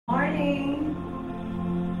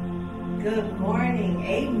Good morning.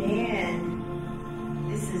 Amen.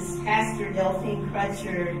 This is Pastor Delphine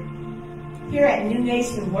Crutcher here at New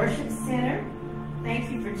Nation Worship Center.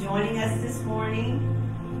 Thank you for joining us this morning.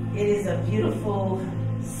 It is a beautiful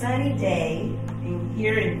sunny day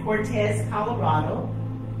here in Cortez, Colorado.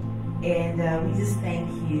 And we just thank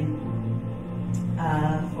you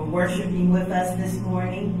for worshiping with us this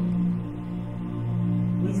morning.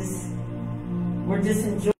 We're just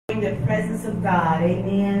enjoying the presence of God.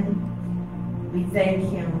 Amen. We thank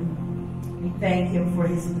Him. We thank Him for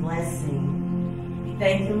His blessing. We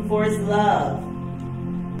thank Him for His love.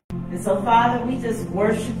 And so, Father, we just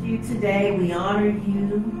worship you today. We honor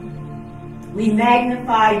you. We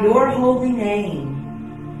magnify your holy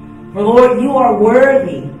name. For, Lord, you are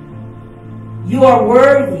worthy. You are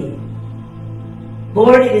worthy.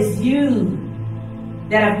 Lord, it is you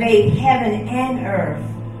that have made heaven and earth.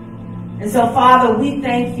 And so, Father, we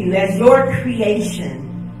thank you as your creation.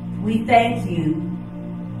 We thank you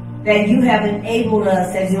that you have enabled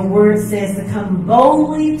us, as your word says, to come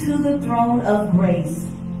boldly to the throne of grace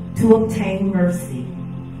to obtain mercy.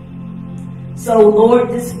 So,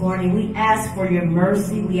 Lord, this morning we ask for your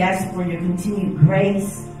mercy. We ask for your continued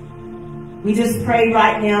grace. We just pray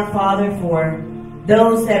right now, Father, for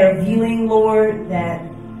those that are viewing, Lord, that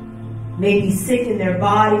may be sick in their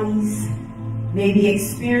bodies, may be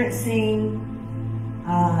experiencing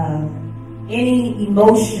any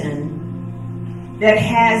emotion that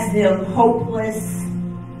has them hopeless,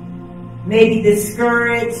 maybe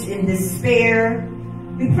discouraged, in despair.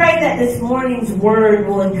 We pray that this morning's word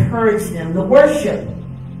will encourage them. The worship,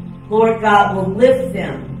 Lord God, will lift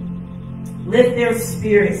them, lift their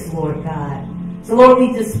spirits, Lord God. So, Lord,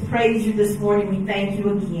 we just praise you this morning. We thank you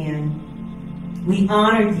again. We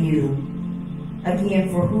honor you again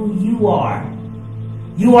for who you are.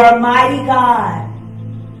 You are a mighty God.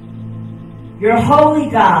 You're a holy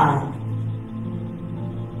God.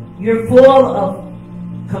 You're full of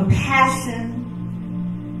compassion.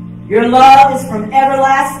 Your love is from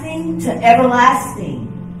everlasting to everlasting.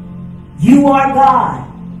 You are God.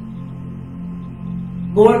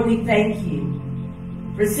 Lord, we thank you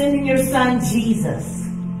for sending your Son, Jesus.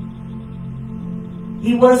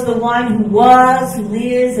 He was the one who was, who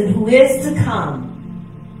is, and who is to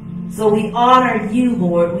come. So we honor you,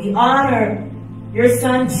 Lord. We honor your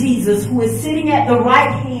Son, Jesus, who is sitting at the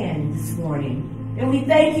right hand this morning. And we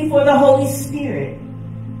thank you for the Holy Spirit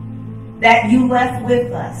that you left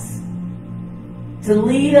with us to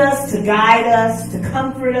lead us, to guide us, to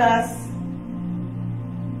comfort us,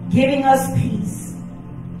 giving us peace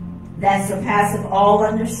that surpasses all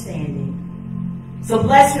understanding. So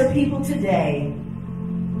bless your people today.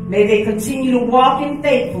 May they continue to walk in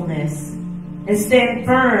faithfulness and stand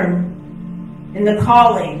firm in the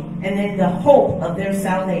calling and in the hope of their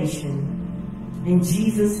salvation. In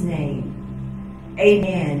Jesus' name,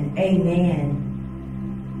 amen, amen.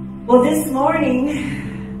 Well, this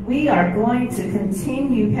morning, we are going to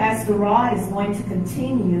continue, Pastor Rod is going to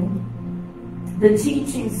continue the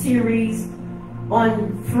teaching series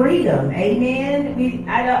on freedom. Amen.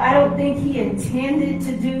 I don't think he intended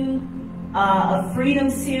to do a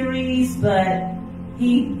freedom series, but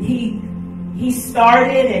he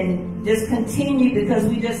started and just continued because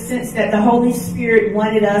we just sensed that the Holy Spirit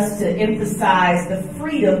wanted us to emphasize the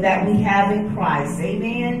freedom that we have in Christ.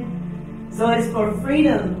 Amen. So it's for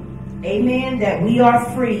freedom, amen, that we are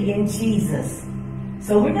free in Jesus.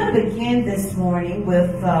 So we're going to begin this morning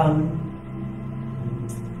with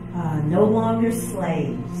no longer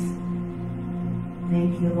slaves.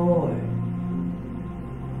 Thank you, Lord.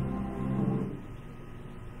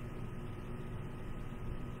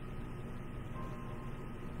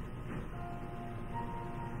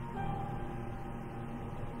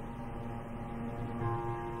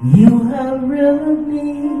 You have riveted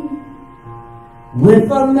me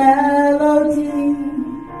with a melody.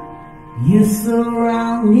 You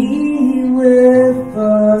surround me with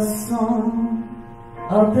a song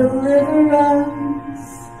of deliverance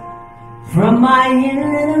from my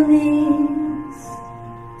enemies,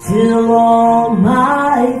 till all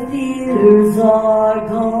my fears are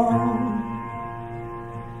gone.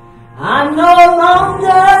 I'm no longer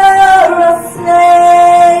a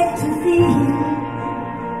slave to fear.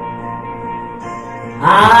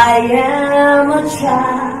 I am a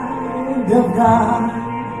child of God.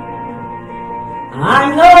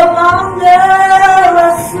 I'm no longer a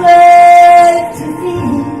slave to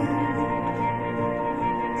fear.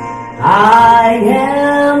 I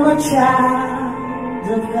am a child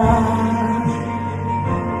of God.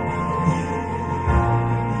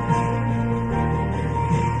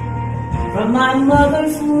 From my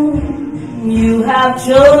mother's womb, you have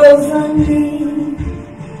chosen me.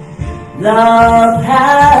 Love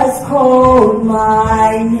has called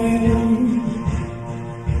my name.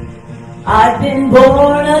 I've been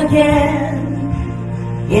born again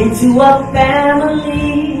into a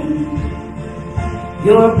family.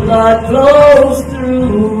 Your blood flows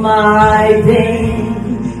through my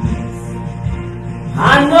veins.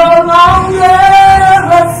 I'm no longer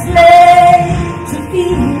a slave to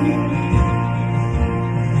fear.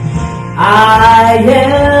 I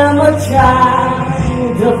am a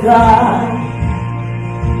child of God.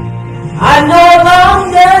 I'm no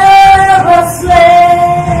longer a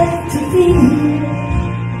slave to fear.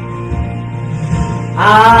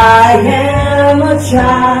 I am a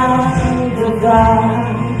child of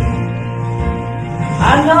God.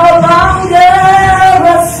 I'm no longer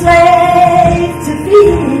a slave to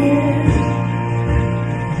fear.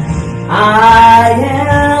 I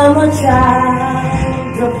am a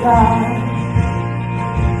child of God.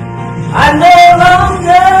 I'm no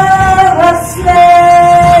longer a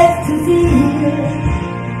slave to fear.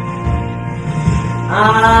 I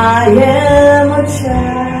am a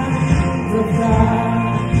child of God.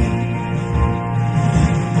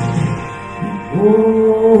 Oh,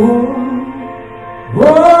 oh,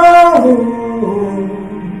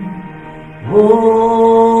 oh, oh,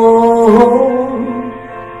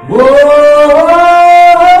 oh,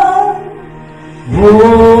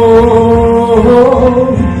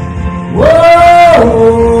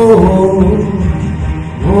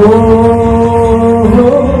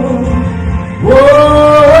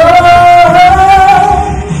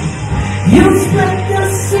 you split the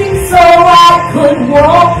sea so I could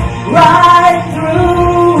walk right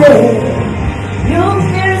through it. Your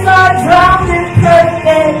fears are drowned in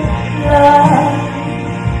perfect love.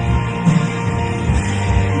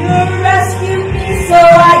 You rescued me so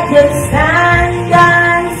I could stand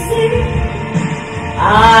and see. I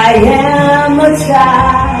am a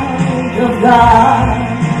child of God.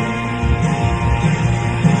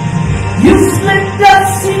 You split the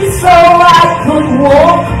sea so I could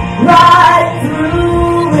walk right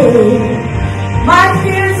through it. My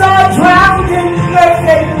fears are drowned in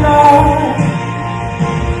perfect love.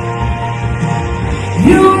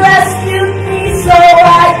 You rescued me so I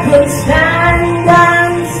could stand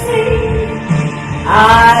and see.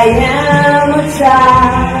 I am a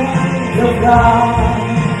child of God.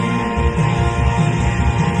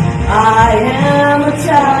 I am a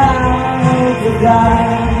child of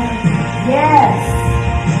God. Yes,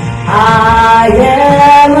 I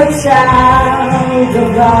am a child of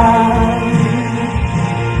God.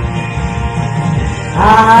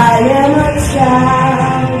 I am a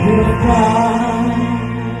child of God.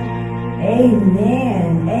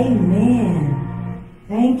 Amen. Amen.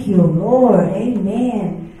 Thank you, Lord.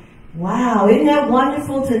 Amen. Wow. Isn't that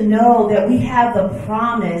wonderful to know that we have the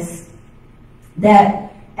promise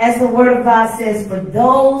that, as the Word of God says, for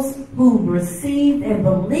those who received and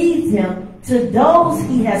believed Him, to those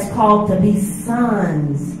He has called to be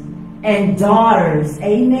sons and daughters.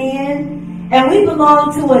 Amen. And we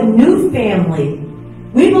belong to a new family.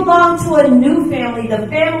 We belong to a new family, the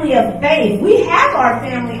family of faith. We have our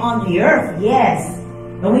family on the earth, yes.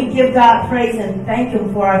 And we give God praise and thank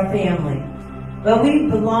Him for our family. But we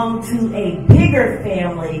belong to a bigger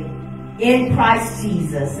family in Christ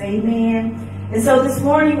Jesus. Amen. And so this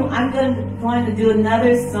morning, I'm going to do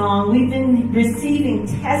another song. We've been receiving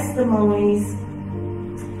testimonies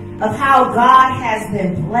of how God has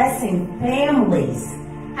been blessing families,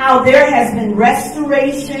 how there has been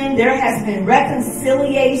restoration, there has been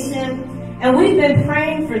reconciliation, and we've been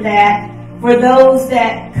praying for that for those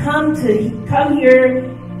that come here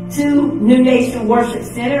to New Nation Worship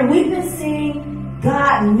Center. We've been seeing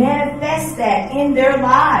God manifest that in their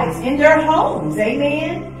lives, in their homes.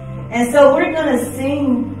 Amen. And so we're going to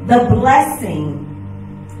sing the blessing.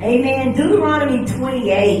 Amen. Deuteronomy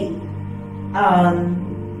 28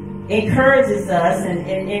 encourages us, and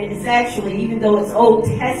it's actually, even though it's Old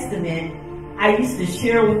Testament, I used to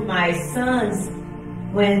share with my sons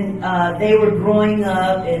when they were growing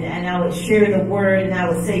up, and I would share the word, and I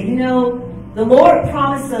would say, you know, the Lord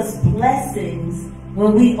promised us blessings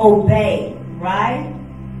when we obey, right?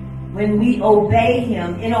 When we obey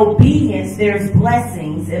Him, in obedience, there's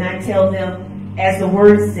blessings. And I tell them, as the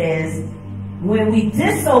word says, when we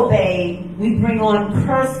disobey, we bring on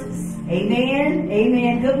curses. Amen?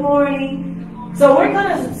 Amen. Good morning. So we're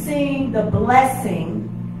going to sing the blessing.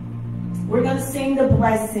 We're going to sing the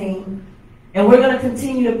blessing. And we're going to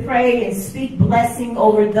continue to pray and speak blessing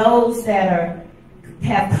over those that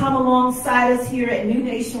have come alongside us here at New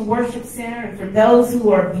Nation Worship Center. And for those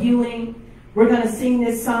who are viewing, we're going to sing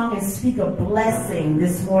this song and speak a blessing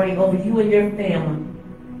this morning over you and your family.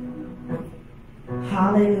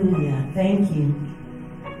 Hallelujah. Thank you.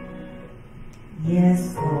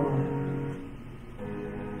 Yes, Lord.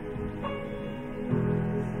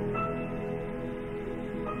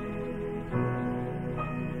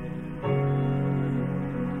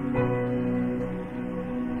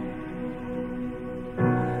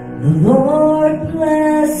 The Lord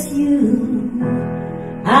bless you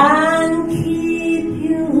and keep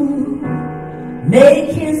you.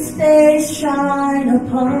 Make his face shine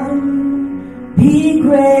upon, be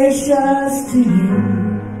gracious to you.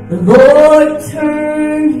 The Lord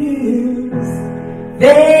turn his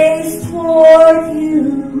face toward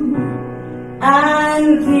you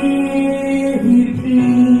and give you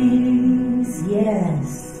peace. Yes.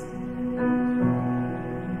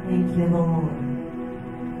 Thank you, Lord.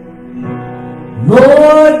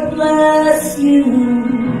 Lord bless you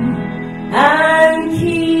and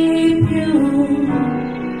keep you.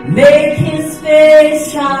 Make his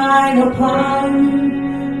face shine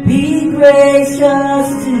upon, be gracious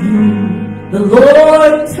to you. The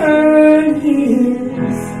Lord turn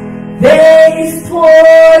his face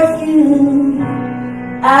toward you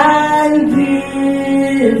and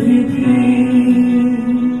give you peace.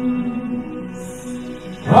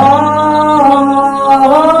 Amen.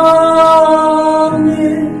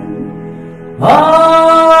 Amen.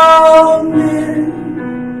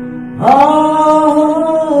 Amen.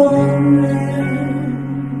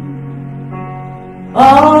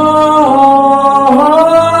 Amen.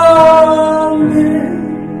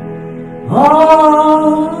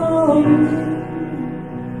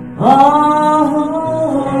 Amen.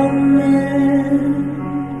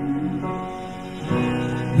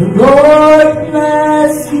 The Lord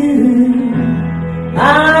bless you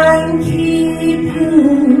and keep you.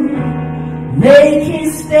 Make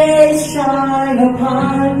his face shine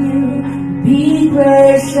upon you, be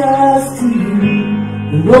gracious to you.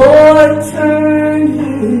 The Lord turn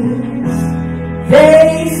his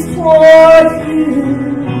face toward you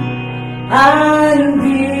and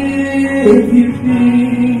give you peace.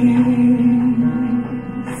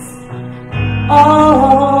 Amen.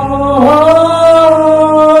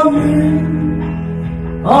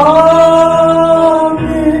 Amen.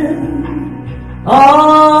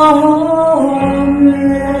 Amen.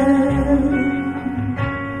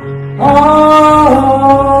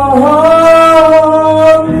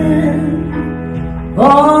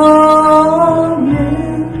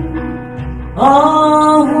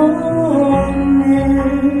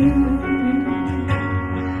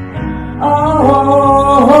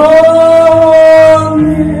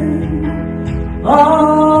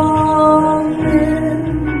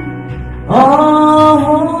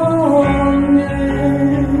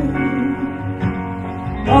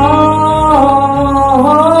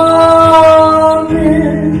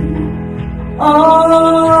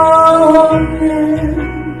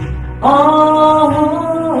 Amen.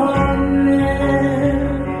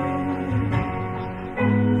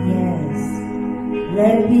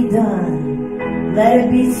 Let it be done. Let it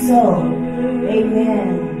be so. Amen.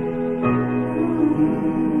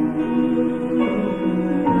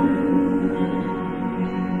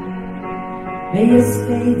 May his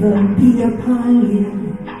favor be upon you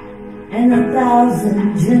and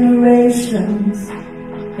 1,000 generations,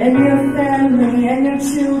 and your family and your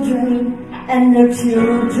children and their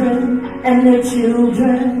children and their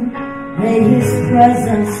children. May his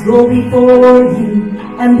presence go before you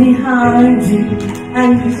and behind you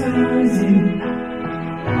and behind you,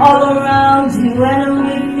 all around you and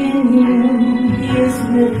within you. He is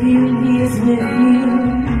with you, he is with you.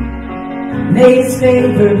 May his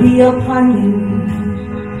favor be upon you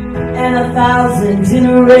and 1,000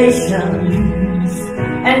 generations,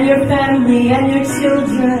 and your family and your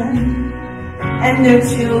children and their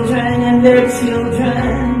children and their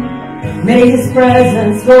children. May his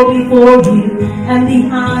presence go before you and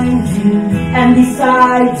behind you and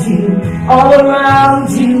beside you, all around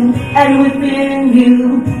you and within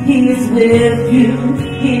you. He is with you,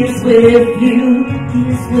 he is with you, he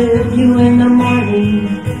is with you in the morning,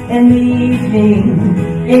 in the evening,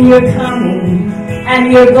 in your coming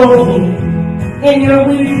and your going, in your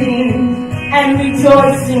weeping and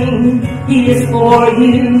rejoicing. He is for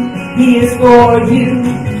you, he is for you,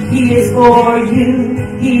 he is for you,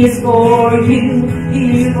 he is for you,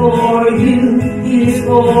 he is for you, he is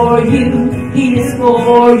for you, he is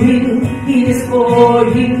for you, he is for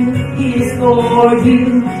you, he is for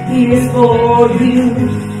you, he is for you.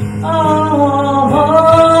 Amen.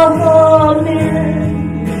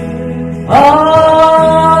 Amen.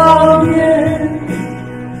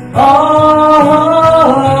 Amen.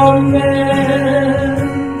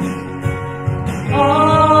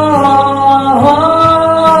 Amen.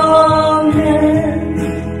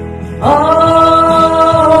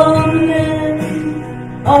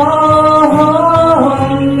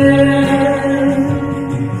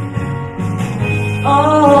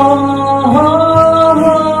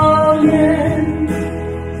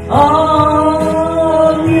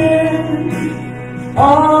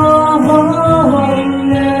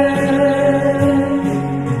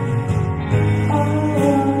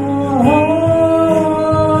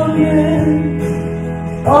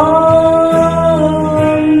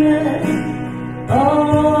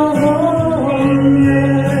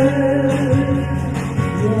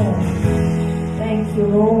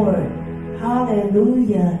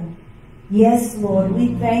 Yes, Lord,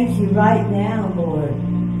 we thank you right now, Lord.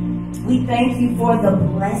 We thank you for the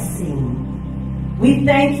blessing. We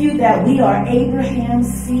thank you that we are Abraham's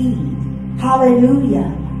seed.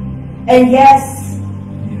 Hallelujah. And yes,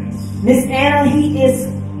 Miss Anna, he is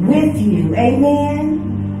with you.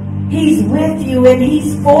 Amen. He's with you and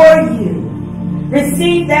he's for you.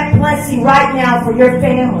 Receive that blessing right now for your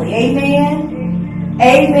family. Amen.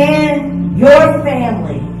 Amen. Your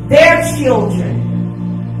family, their children.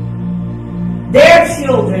 Their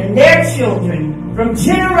children, from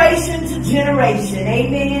generation to generation.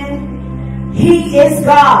 Amen. He is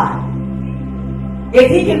God. If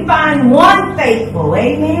he can find one faithful,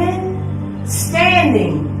 amen,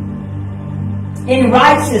 standing in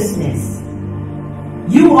righteousness,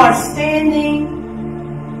 you are standing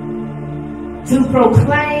to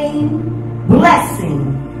proclaim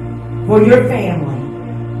blessing for your family.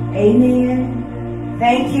 Amen.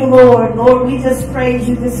 Thank you, Lord. Lord, we just praise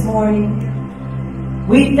you this morning.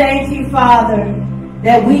 We thank you, Father,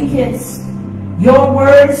 that we can, your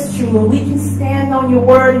word is true, and we can stand on your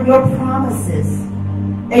word and your promises.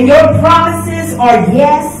 And your promises are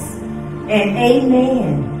yes and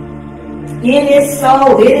amen. It is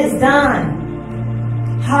so. It is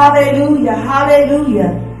done. Hallelujah.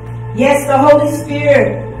 Hallelujah. Yes, the Holy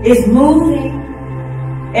Spirit is moving,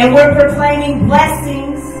 and we're proclaiming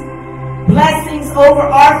blessings. Blessings over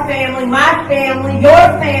our family, my family,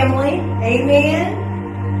 your family. Amen.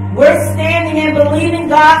 We're standing and believing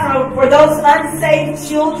God for those unsaved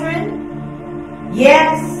children.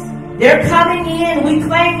 Yes, they're coming in. We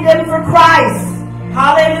claim them for Christ.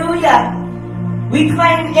 Hallelujah. We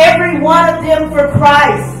claim every one of them for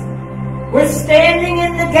Christ. We're standing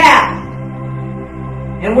in the gap.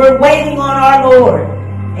 And we're waiting on our Lord.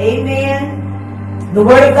 Amen. The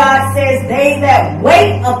Word of God says, they that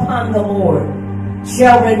wait upon the Lord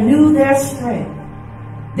shall renew their strength.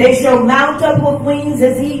 They shall mount up with wings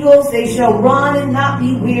as eagles. They shall run and not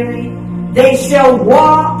be weary. They shall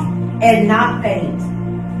walk and not faint.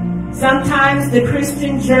 Sometimes the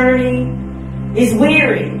Christian journey is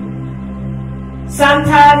weary.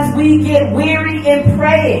 Sometimes we get weary in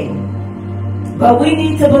praying. But we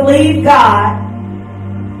need to believe God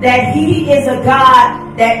that He is a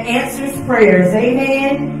God that answers prayers.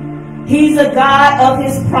 Amen. He's a God of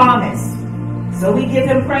His promise. So we give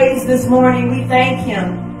Him praise this morning. We thank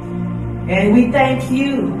Him. And we thank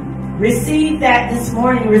you. Receive that this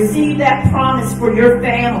morning. Receive that promise for your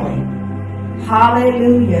family.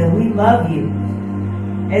 Hallelujah. We love you.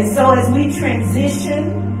 And so as we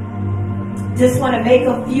transition, just want to make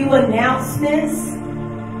a few announcements.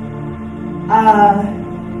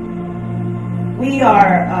 We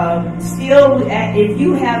are still, if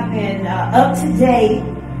you have been up to date,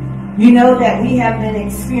 you know that we have been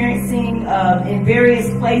experiencing in various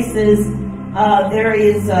places, there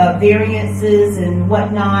is variances and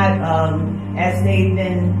whatnot as they've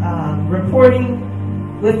been reporting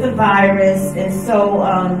with the virus. And so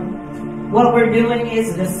what we're doing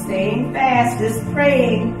is just staying fast, just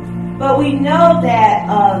praying. But we know that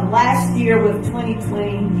last year with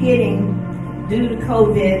 2020 hitting due to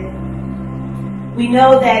COVID, we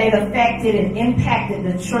know that it affected and impacted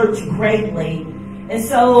the church greatly. And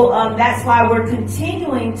so that's why we're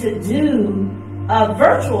continuing to do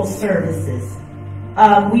virtual services.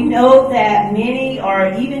 We know that many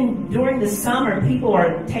are, even during the summer, people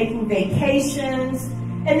are taking vacations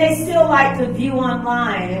and they still like to view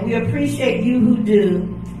online, and we appreciate you who do.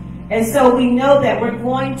 And so we know that we're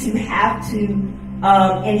going to have to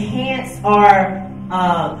enhance our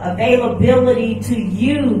availability to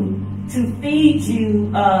you, to feed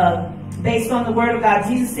you based on the Word of God.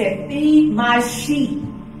 Jesus said, feed my sheep.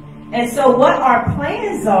 And so what our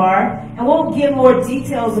plans are, and we'll give more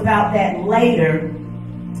details about that later,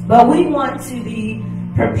 but we want to be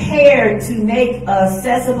prepared to make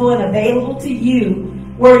accessible and available to you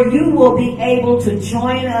where you will be able to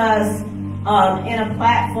join us in a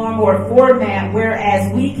platform or a format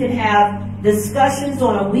whereas we can have discussions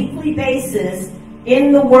on a weekly basis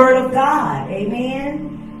in the Word of God. Amen.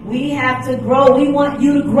 We have to grow. We want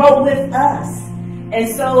you to grow with us. And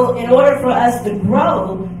so in order for us to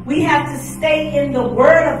grow, we have to stay in the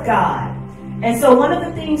Word of God. And so one of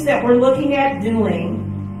the things that we're looking at doing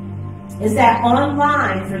is that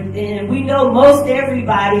online, and we know most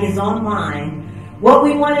everybody is online, what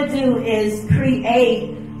we want to do is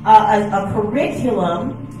create a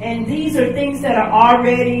curriculum, and these are things that are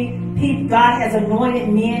already, God has anointed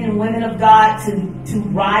men and women of God to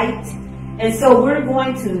write. And so we're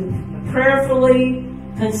going to prayerfully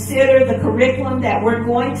consider the curriculum that we're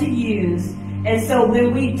going to use. And so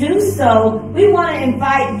when we do so, we want to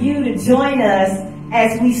invite you to join us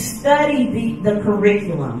as we study the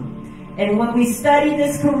curriculum. And when we study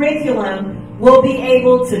this curriculum, you'll be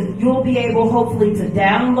able hopefully to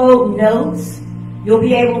download notes. You'll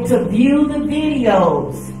be able to view the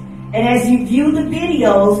videos. And as you view the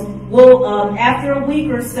videos, we'll, after a week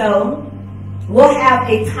or so, we'll have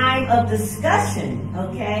a time of discussion,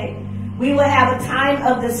 okay? We will have a time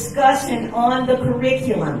of discussion on the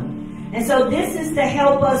curriculum. And so this is to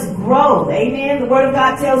help us grow, amen? The Word of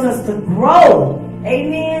God tells us to grow,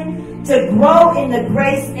 amen? To grow in the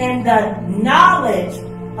grace and the knowledge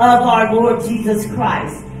of our Lord Jesus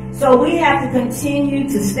Christ. So we have to continue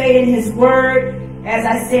to stay in His Word. As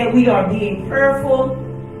I said, we are being prayerful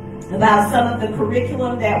about some of the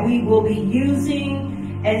curriculum that we will be using.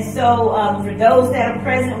 And so for those that are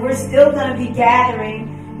present, we're still going to be gathering.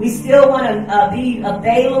 We still want to be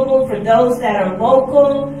available for those that are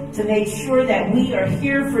local to make sure that we are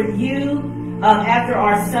here for you. After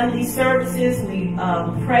our Sunday services, we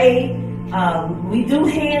pray. We do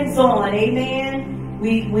hands-on, amen.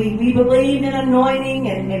 We believe in anointing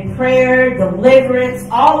and prayer, deliverance,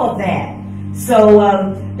 all of that. So,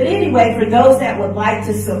 but anyway, for those that would like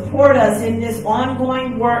to support us in this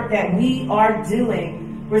ongoing work that we are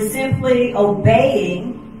doing, we're simply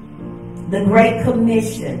obeying the Great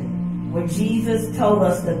Commission, where Jesus told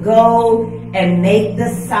us to go and make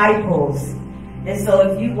disciples. And so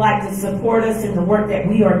if you'd like to support us in the work that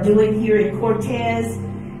we are doing here in Cortez,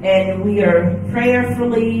 and we are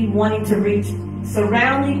prayerfully wanting to reach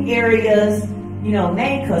surrounding areas, you know,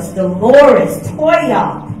 Mancos, Dolores,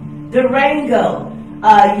 Toyop, Durango.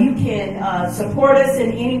 You can support us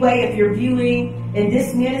in any way if you're viewing, and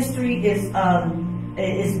this ministry is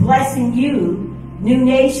blessing you. New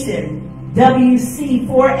Nation,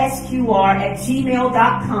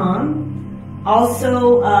 WC4SQR@gmail.com.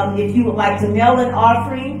 Also, if you would like to mail an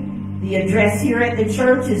offering, the address here at the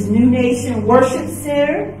church is New Nation Worship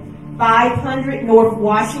Center, 500 North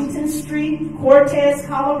Washington Street, Cortez,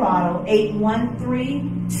 Colorado,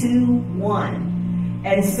 81321.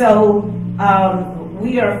 And so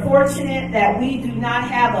we are fortunate that we do not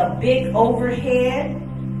have a big overhead,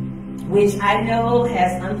 which I know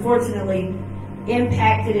has unfortunately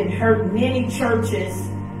impacted and hurt many churches.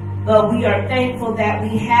 But we are thankful that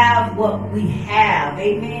we have what we have.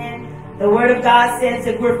 Amen. The Word of God says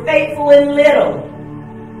if we're faithful in little,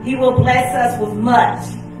 He will bless us with much.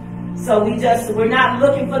 So we're not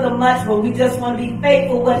looking for the much, but we just want to be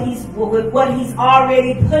faithful with what He's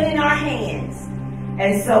already put in our hands.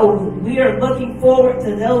 And so we are looking forward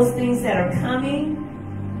to those things that are coming,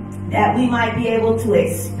 that we might be able to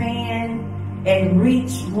expand and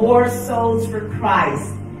reach more souls for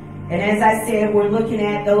Christ. And as I said, we're looking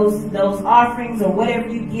at those offerings or whatever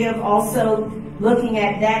you give, also looking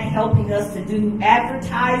at that, helping us to do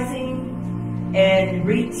advertising and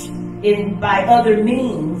reach by other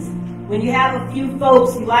means. When you have a few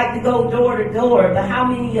folks who like to go door to door, but how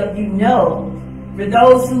many of you know, for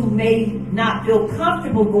those who may not feel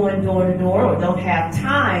comfortable going door to door or don't have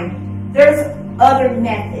time, there's other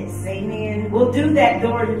methods, amen. We'll do that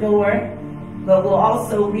door to door, but we'll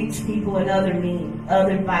also reach people in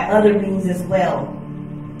by other means as well.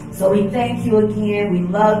 So we thank you again. We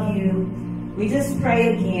love you. We just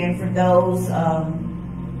pray again for those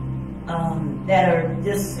that are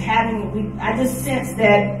just I just sense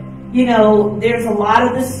that, you know, there's a lot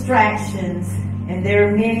of distractions, and there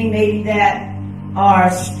are many maybe that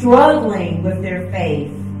are struggling with their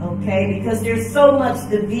faith, okay? Because there's so much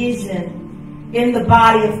division in the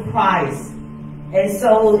body of Christ. And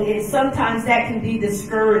so sometimes that can be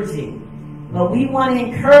discouraging. But we want to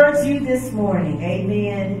encourage you this morning,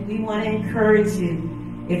 amen? We want to encourage you.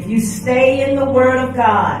 If you stay in the Word of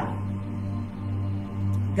God,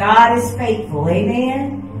 God is faithful,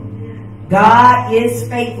 amen? God is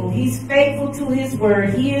faithful. He's faithful to His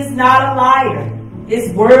Word. He is not a liar.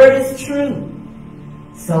 His Word is true.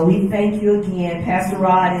 So we thank you again. Pastor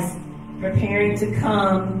Rod is preparing to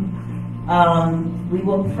come. We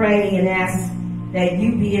will pray and ask that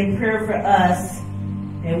you be in prayer for us.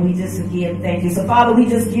 And we just again thank you. So Father, we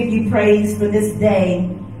just give you praise for this day.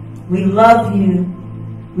 We love you.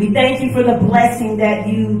 We thank you for the blessing that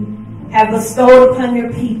you have bestowed upon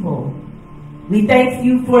your people. We thank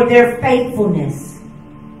you for their faithfulness.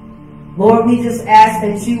 Lord, we just ask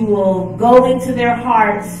that you will go into their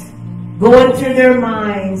hearts, go into their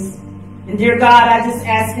minds. And dear God, I just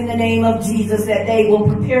ask in the name of Jesus that they will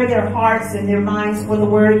prepare their hearts and their minds for the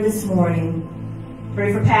word this morning.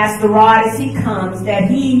 Pray for Pastor Rod as he comes, that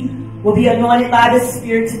he will be anointed by the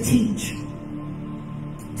Spirit to teach.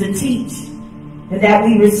 to teach, and that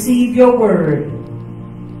we receive your word.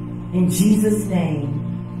 In Jesus'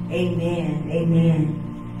 name, amen. Amen.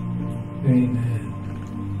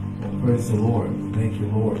 Amen. Well, praise the Lord. Thank you,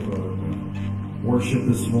 Lord, for worship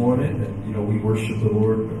this morning. And, we worship the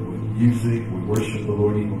Lord with music. We worship the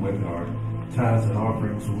Lord even with our tithes and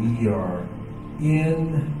offerings. We are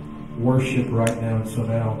in worship right now. And so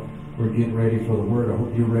now we're getting ready for the word. I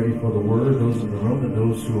hope you're ready for the word, those in the room and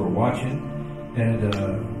those who are watching. And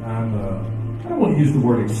I don't want to use the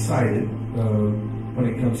word excited when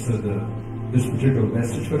it comes to this particular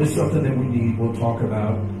message, but it's something that we need. We'll talk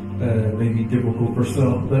about maybe difficult for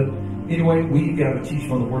some. But anyway, we got to teach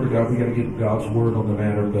from the Word of God. We got to get God's Word on the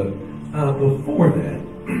matter. But before that,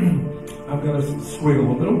 I'm going to swig a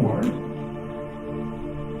little bit of water.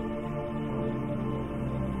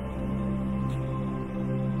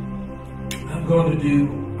 I'm going to do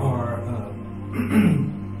our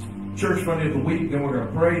church Funny of the week. Then we're going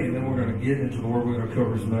to pray, and then we're going to get into the Word. We're going to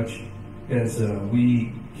cover as much as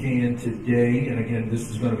we can today. And again, this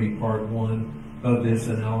is going to be part one of this,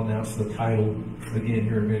 and I'll announce the title again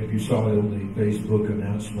here in a minute. If you saw it on the Facebook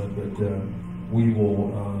announcement, but we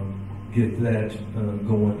will get that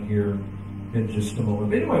going here in just a moment.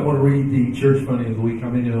 But anyway, I want to read the church funny of the week. I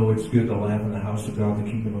mean, it's good to laugh in the house of God, the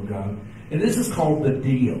kingdom of God. And this is called The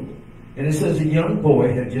Deal. And it says a young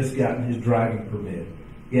boy had just gotten his driving permit.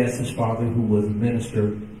 He asked his father, who was a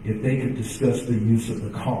minister, if they could discuss the use of the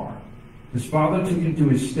car. His father took him to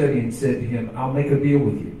his study and said to him, I'll make a deal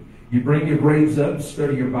with you. You bring your grades up,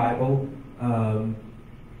 study your Bible a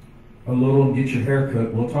little, and get your hair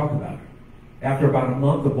cut. We'll talk about it. After about a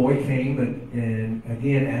month, the boy came and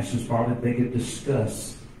again asked his father if they could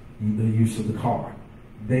discuss the use of the car.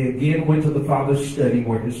 They again went to the father's study,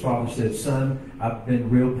 where his father said, son, I've been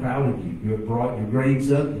real proud of you. You have brought your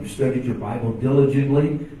grades up, you studied your Bible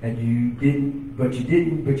diligently, and you didn't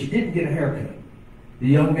get a haircut. The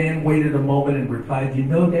young man waited a moment and replied,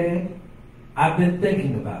 Dad, I've been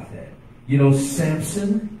thinking about that.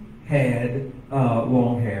 Samson had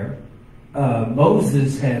long hair.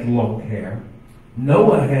 Moses had long hair.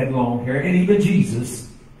 Noah had long hair. And even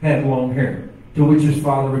Jesus had long hair. To which his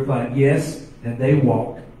father replied, yes, and they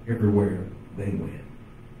walked everywhere they went.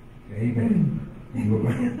 Amen.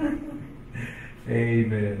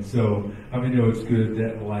 Amen. So, it's good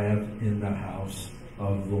that laugh in the house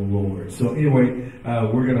of the Lord. So anyway,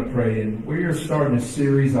 we're going to pray, and we're starting a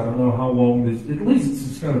series. I don't know how long this, at least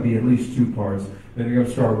it's going to be at least 2 parts. Then we're going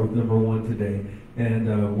to start with number 1 today.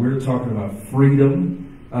 And we're talking about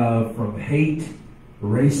freedom from hate,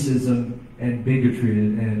 racism, and bigotry.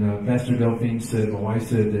 And Pastor Delphine said, my wife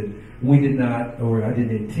said, that we did not, or I didn't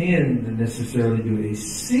intend to necessarily do a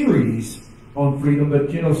series on freedom, but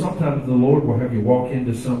sometimes the Lord will have you walk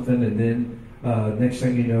into something, and then next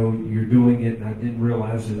thing you know, you're doing it, and I didn't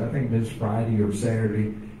realize it. I think it was Friday or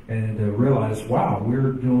Saturday, and realized, wow,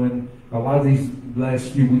 we're doing a lot of these last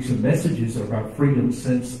few weeks of messages about freedom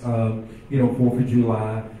since 4th of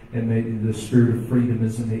July, and maybe the spirit of freedom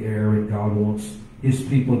is in the air, and God wants His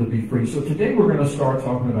people to be free. So today we're going to start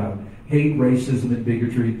talking about hate, racism, and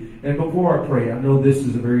bigotry. And before I pray, I know this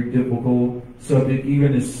is a very difficult subject,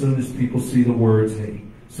 even as soon as people see the words hate,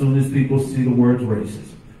 as soon as people see the words racism.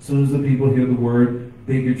 As soon as the people hear the word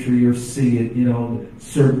bigotry or see it,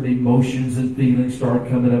 certain emotions and feelings start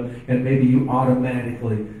coming up, and maybe you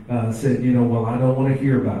automatically said, well, I don't want to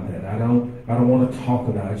hear about that. I don't want to talk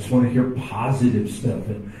about it. I just want to hear positive stuff,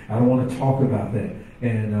 and I don't want to talk about that,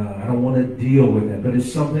 and I don't want to deal with that. But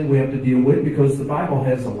it's something we have to deal with, because the Bible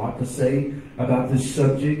has a lot to say about this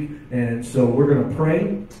subject. And so we're going to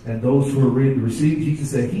pray, and those who are ready to receive,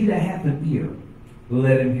 Jesus said, he that hath an ear,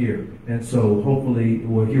 let him hear. And so hopefully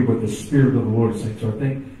we'll hear what the Spirit of the Lord is saying. So I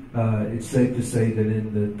think it's safe to say that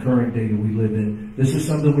in the current day that we live in, this is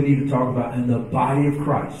something we need to talk about. In the body of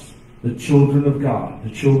Christ, the children of God,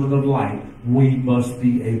 the children of light, we must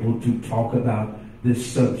be able to talk about this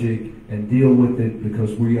subject and deal with it,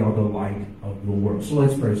 because we are the light of the world. So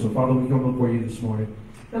let's pray. So Father, we come before you this morning.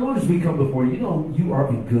 And Lord, as we come before you, you are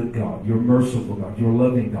a good God. You're a merciful God. You're a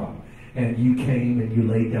loving God. And you came and you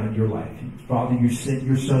laid down your life. Father, you sent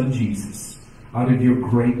your Son Jesus out of your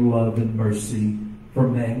great love and mercy for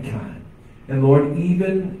mankind. And Lord,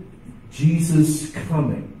 even Jesus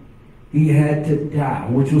coming, he had to die,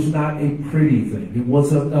 which was not a pretty thing. It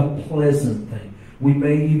wasn't a pleasant thing. We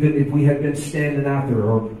may even, if we had been standing out there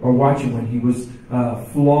or watching when he was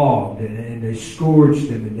flogged and they scourged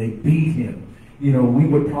him and they beat him, we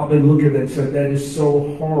would probably look at that and say, that is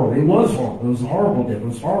so horrible. It was horrible. It was horrible death. It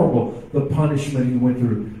was horrible, the punishment he went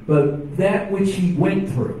through. But that which he went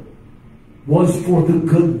through was for the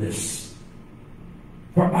goodness,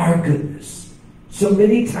 for our goodness, So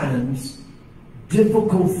many times,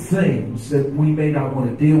 difficult things that we may not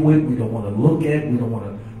want to deal with, we don't want to look at, we don't want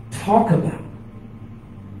to talk about.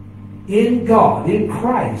 In God, in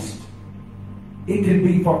Christ, it can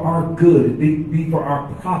be for our good, it can be for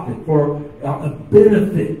our profit, for a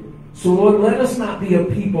benefit. So Lord, let us not be a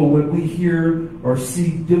people when we hear or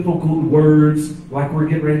see difficult words, like we're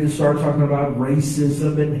getting ready to start talking about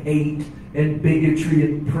racism and hate and bigotry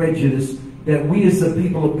and prejudice, that we as the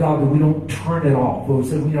people of God, that we don't turn it off. But we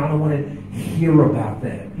say, I don't want to hear about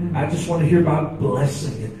that. I just want to hear about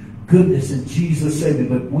blessing and goodness and Jesus saving.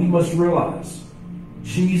 But we must realize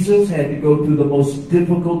Jesus had to go through the most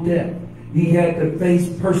difficult death. He had to face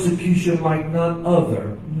persecution like none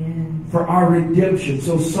other for our redemption.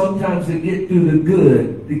 So sometimes to get through the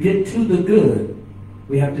good, to get to the good,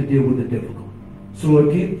 we have to deal with the difficult. So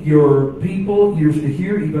again, your people, ears to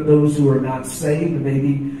hear, even those who are not saved,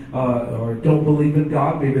 maybe or don't believe in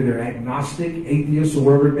God, maybe they're agnostic, atheists, or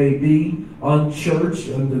wherever it may be, unchurched,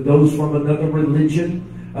 and those from another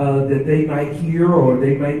religion that they might hear or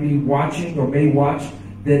they might be watching or may watch,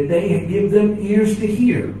 that they give them ears to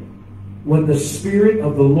hear what the Spirit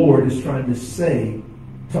of the Lord is trying to say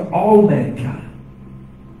to all mankind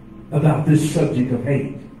about this subject of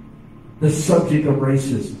hate, the subject of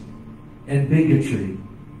racism and bigotry.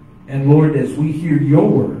 And Lord, as we hear your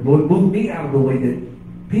word, Lord, move me out of the way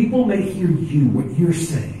that people may hear you, what you're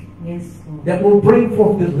saying. Yes, Lord. That will bring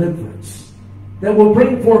forth deliverance, that will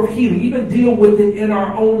bring forth healing, even deal with it in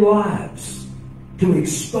our own lives, to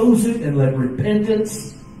expose it and let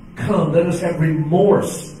repentance come. Let us have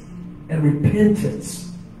remorse and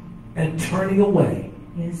repentance and turning away.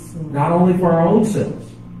 Yes, Lord. Not only for our own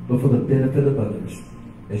selves, but for the benefit of others,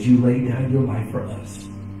 as you lay down your life for us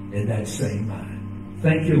in that same mind.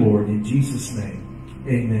 Thank you, Lord, in Jesus' name.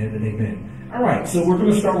 Amen and amen. All right, so we're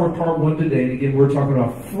going to start with part one today. And again, we're talking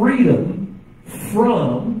about freedom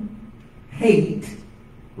from hate,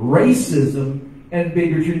 racism, and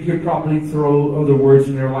bigotry. You could probably throw other words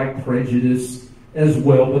in there like prejudice as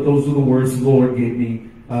well, but those are the words the Lord gave me.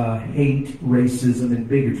 Hate, racism, and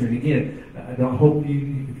bigotry. And again, I hope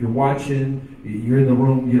you, if you're watching, you're in the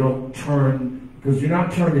room, you don't turn, because you're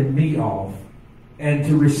not turning me off, and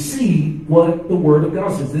to receive what the Word of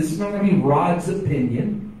God says. This is not going to be Rod's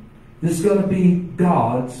opinion. This is going to be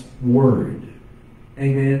God's Word.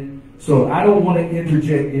 Amen? So I don't want to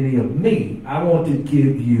interject any of me. I want to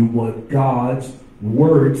give you what God's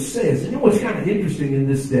Word says. And you know what's kind of interesting in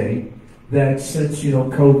this day, that since,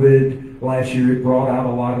 COVID last year, it brought out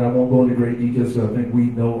a lot, and I won't go into great details, so I think we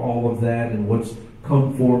know all of that and what's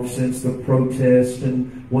come forth since the protest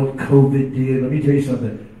and what COVID did. Let me tell you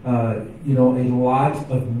something. A lot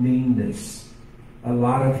of meanness, a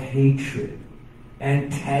lot of hatred,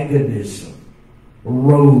 antagonism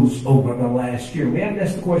rose over the last year. We have to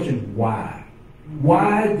ask the question, why?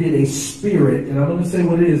 Why did a spirit, and I'm going to say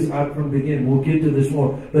what it is from the beginning, we'll get to this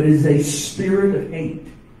more, but it is a spirit of hate,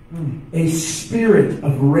 a spirit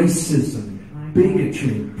of racism,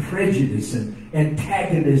 bigotry, prejudice, and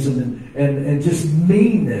antagonism, and just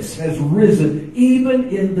meanness has risen even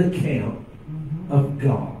in the camp of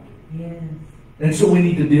God. Yes. And so we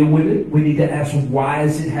need to deal with it. We need to ask, why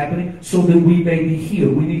is it happening? So that we may be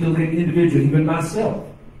healed. We need to look at individuals, even myself.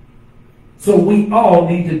 So we all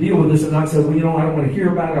need to deal with this and not say, well, I don't want to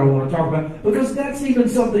hear about it, I don't want to talk about it. Because that's even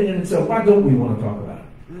something in itself. Why don't we want to talk about it?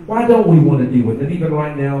 Why don't we want to deal with it? And even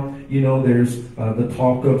right now, there's the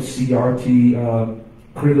talk of CRT,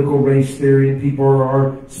 critical race theory, and people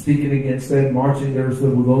are speaking against that, marching. There's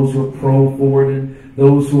those who are pro for it and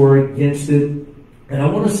those who are against it. And I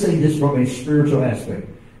want to say this from a spiritual aspect.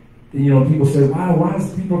 People say, why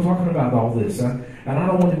is people talking about all this? And I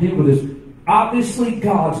don't want to deal with this. Obviously,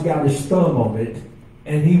 God's got his thumb on it,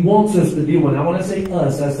 and he wants us to deal with it. I want to say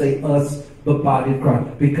us. I say us, the body of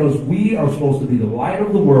Christ, because we are supposed to be the light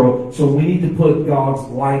of the world, so we need to put God's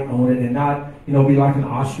light on it and not, be like an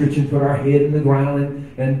ostrich and put our head in the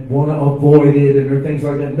ground and want to avoid it and things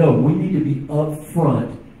like that. No, we need to be up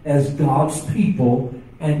front as God's people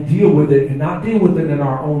and deal with it, and not deal with it in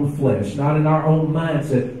our own flesh, not in our own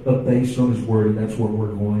mindset, but based on his word, and that's what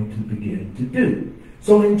we're going to begin to do.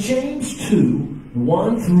 So in James 2,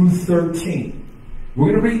 1 through 13,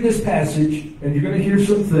 we're going to read this passage, and you're going to hear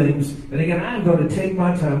some things. And again, I'm going to take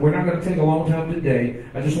my time. We're not going to take a long time today.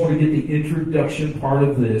 I just want to get the introduction part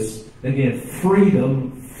of this. Again,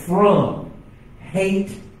 freedom from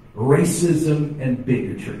hate, racism, and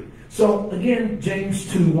bigotry. So again, James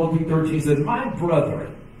 2, 1 through 13 says, my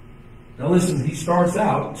brethren. Now listen, he starts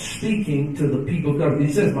out speaking to the people of God.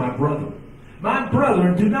 He says, my brethren. My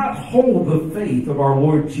brethren, do not hold the faith of our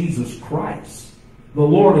Lord Jesus Christ, the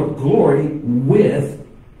Lord of glory, with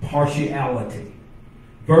partiality.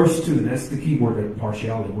 Verse 2, and that's the key word of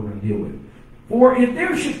partiality we're going to deal with. For if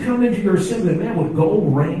there should come into your assembly a man with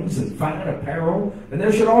gold rings and fine apparel, and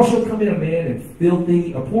there should also come in a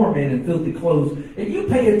poor man in filthy clothes, and you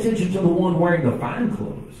pay attention to the one wearing the fine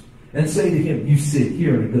clothes, and say to him, you sit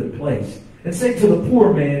here in a good place, and say to the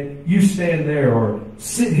poor man, you stand there, or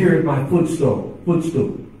sit here at my footstool.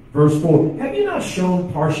 Verse 4, have you not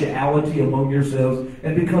shown partiality among yourselves,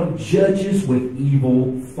 and become judges with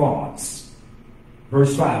evil thoughts?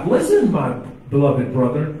 Verse 5, listen, my beloved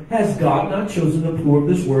brother, has God not chosen the poor of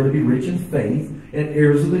this world to be rich in faith and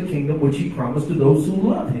heirs of the kingdom which he promised to those who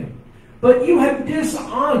love him? But you have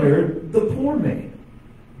dishonored the poor man.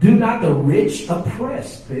 Do not the rich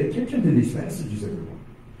oppress. Pay attention to these passages, everyone.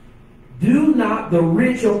 Do not the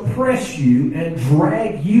rich oppress you and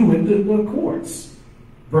drag you into the courts.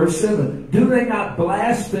 Verse 7, do they not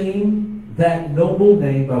blaspheme that noble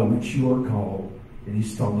name by which you are called? And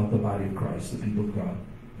he's talking about the body of Christ, the people of God.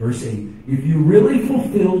 Verse 8, if you really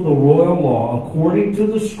fulfill the royal law according to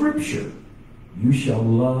the scripture, you shall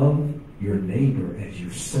love your neighbor as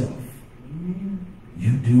yourself.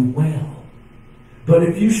 You do well. But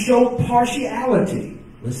if you show partiality,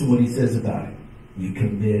 listen what he says about it. You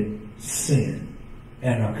commit sin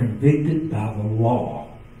and are convicted by the law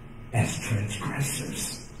as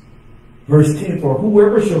transgressors. Verse 10, for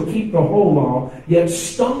whoever shall keep the whole law, yet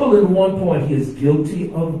stumble in one point, he is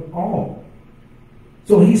guilty of all.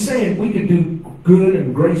 So he's saying we can do good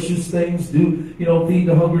and gracious things, feed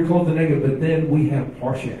the hungry, clothe the naked, but then we have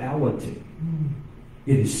partiality.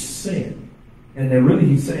 It is sin. And then really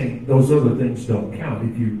he's saying those other things don't count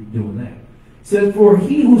if you're doing that. It said, for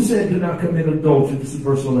he who said do not commit adultery, this is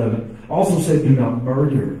verse 11, also said do not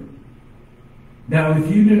murder. Now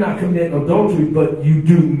if you do not commit adultery, but you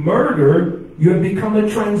do murder, you have become a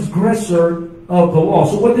transgressor of the law.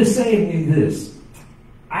 So what they're saying is this.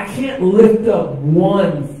 I can't lift up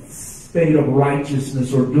one state of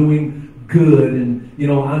righteousness or doing good and,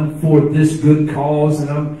 I'm for this good cause and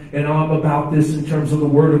I'm about this in terms of the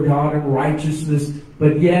word of God and righteousness,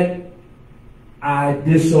 but yet I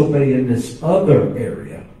disobey in this other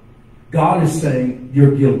area. God is saying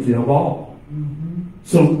you're guilty of all.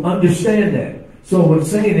 So understand that. So what I'm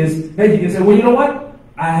saying is, hey, you can say, well, you know what?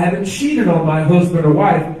 I haven't cheated on my husband or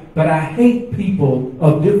wife, but I hate people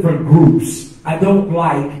of different groups. I don't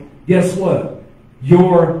like, guess what?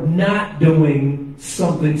 You're not doing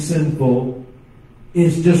something sinful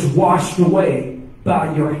is just washed away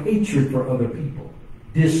by your hatred for other people.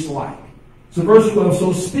 Dislike. So verse 12,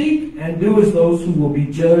 so speak and do as those who will be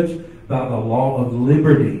judged by the law of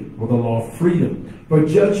liberty or the law of freedom. For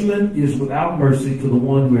judgment is without mercy to the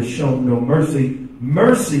one who has shown no mercy.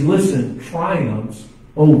 Mercy, listen, triumphs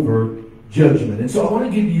over judgment. And so I want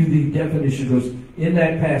to give you the definition because in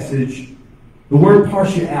that passage, the word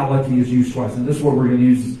partiality is used twice, and this is what we're going to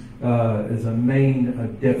use as a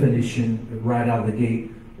main definition right out of the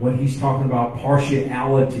gate when he's talking about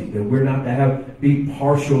partiality, that we're not to be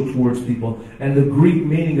partial towards people. And the Greek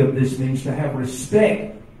meaning of this means to have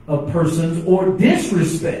respect of persons or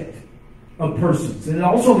disrespect of persons. And it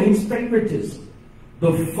also means favoritism.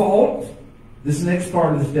 The fault, this next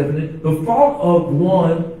part of this definition, the fault of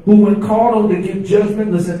one who, when called on to give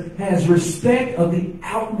judgment, listen, has respect of the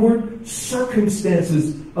outward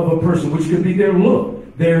circumstances of a person, which could be their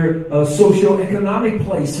look, their socioeconomic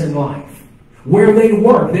place in life, where they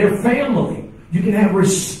work, their family. You can have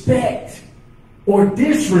respect or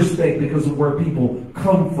disrespect because of where people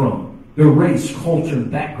come from, their race, culture,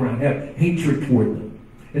 and background, have hatred toward them.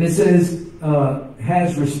 And it says,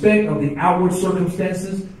 has respect of the outward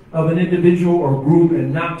circumstances of an individual or group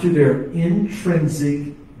and not to their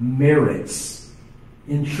intrinsic merits.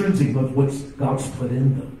 Intrinsic of what God's put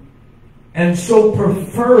in them. And so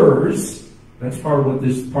prefers, that's part of what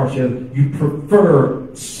this partiality, you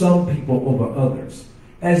prefer some people over others,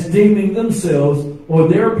 as deeming themselves or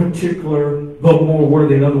their particular, the more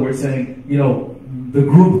worthy. In other words, saying, the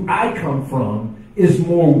group I come from is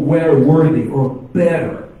more worthy or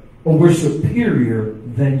better, or we're superior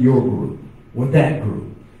than your group or that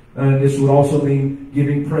group. And this would also mean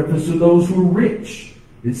giving preference to those who are rich,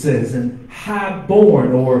 it says, and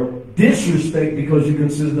high-born, or disrespect because you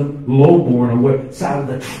consider them low-born, or what side of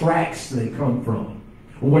the tracks they come from,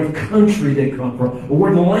 or what country they come from, or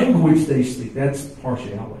what language they speak. That's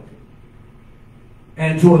partiality.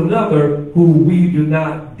 And to another who we do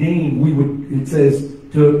not deem, it says,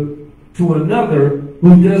 to another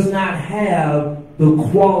who does not have the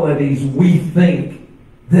qualities we think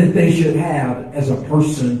that they should have as a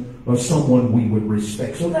person or someone we would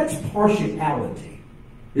respect. So that's partiality,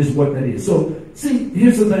 is what that is. So, see,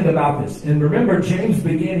 here's the thing about this. And remember, James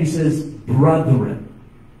began, he says, brethren.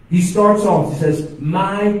 He starts off, he says,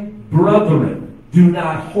 my brethren, do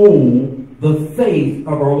not hold the faith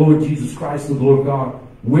of our Lord Jesus Christ, the Lord God,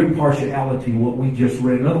 with partiality, what we just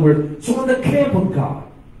read. In other words, so in the camp of God,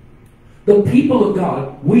 the people of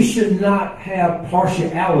God, we should not have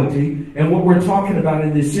partiality. And what we're talking about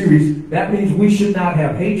in this series, that means we should not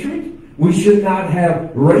have hatred. We should not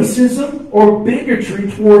have racism or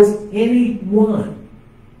bigotry towards anyone.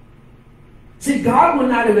 See, God would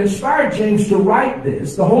not have inspired James to write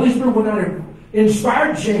this. The Holy Spirit would not have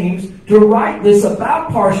inspired James to write this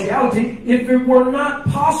about partiality if it were not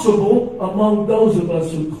possible among those of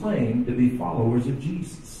us who claim to be followers of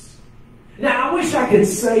Jesus. Now, I wish I could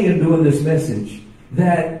say in doing this message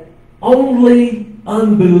that only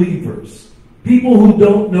unbelievers, people who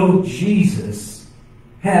don't know Jesus,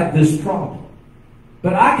 have this problem.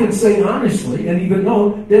 But I can say honestly, and even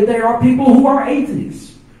know, that there are people who are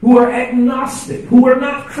atheists, who are agnostic, who are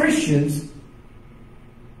not Christians,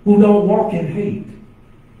 who don't walk in hate,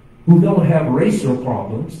 who don't have racial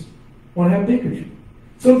problems, or have bigotry.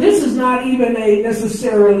 So this is not even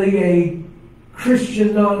necessarily a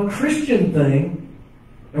Christian, non-Christian thing.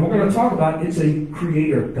 And we're going to talk about it's a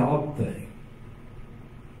creator-God thing.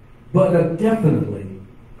 But definitely,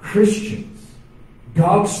 Christians,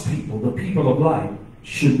 God's people, the people of light,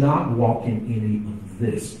 should not walk in any of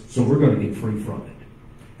this. So we're going to get free from it.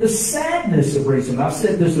 The sadness of racism, I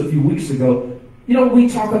said this a few weeks ago, we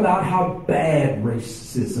talk about how bad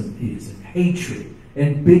racism is, and hatred,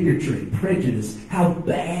 and bigotry, prejudice, how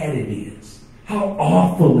bad it is, how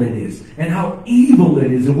awful it is, and how evil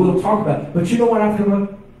it is, and we'll talk about it. But you know what I've come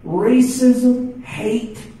up? Racism,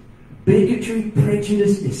 hate, bigotry,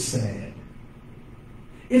 prejudice is sad.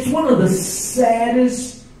 It's one of the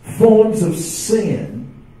saddest forms of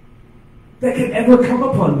sin that could ever come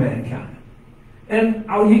upon mankind. And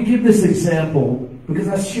I'll give this example because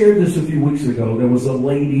I shared this a few weeks ago. There was a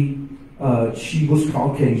lady, she was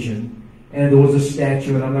Caucasian, and there was a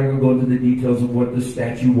statue, and I'm not going to go into the details of what the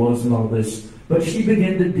statue was and all this, but she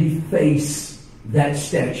began to deface that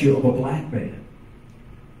statue of a black man.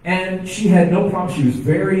 And she had no problem. She was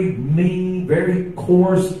very mean, very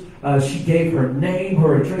coarse. She gave her name,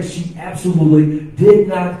 her address. She absolutely did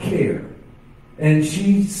not care. And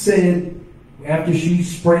she said, after she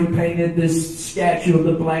spray painted this statue of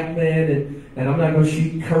the black man, and I'm not going to,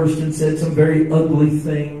 she cursed and said some very ugly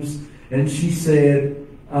things. And she said,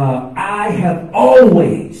 I have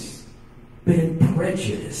always been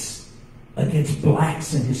prejudiced against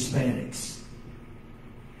blacks and Hispanics.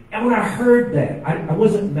 And when I heard that, I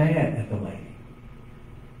wasn't mad at the lady.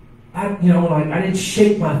 I didn't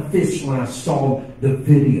shake my fist when I saw the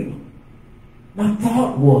video. My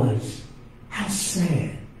thought was, how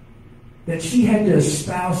sad that she had to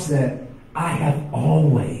espouse that I have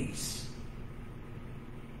always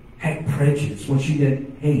had prejudice, when she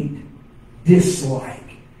did hate, dislike.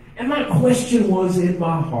 And my question was in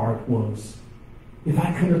my heart was, if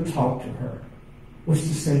I could have talked to her, was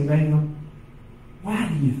to say, ma'am, why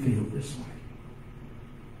do you feel this way?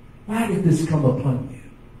 Why did this come upon you?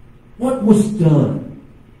 What was done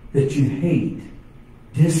that you hate,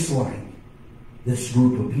 dislike this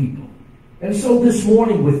group of people? And so this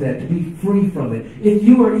morning with that, to be free from it, if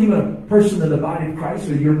you are even a person in the body of Christ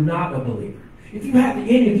or you're not a believer, if you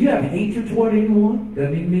have hatred toward anyone,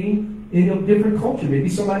 doesn't mean in a different culture, maybe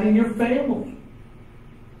somebody in your family,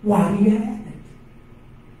 why do you have it?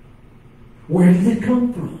 Where did it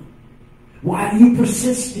come from? Why do you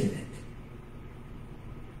persist in it?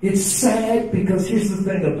 It's sad because here's the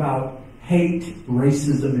thing about hate,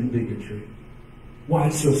 racism, and bigotry. Why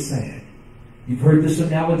it's so sad. You've heard this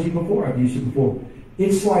analogy before. I've used it before.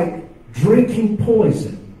 It's like drinking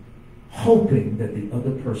poison, hoping that the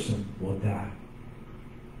other person will die.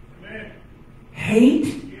 Amen. Hate,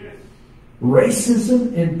 yes,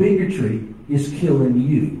 racism, and bigotry is killing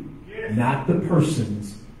you, yes, not the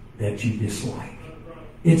persons that you dislike.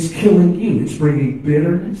 It's killing you. It's bringing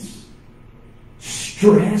bitterness,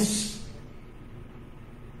 stress,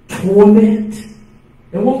 torment.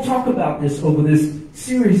 And we'll talk about this over this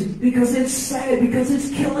series because it's sad, because it's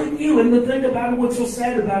killing you. And the thing about it, what's so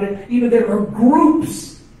sad about it, even there are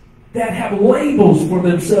groups that have labels for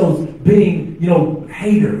themselves being,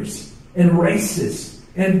 haters and racists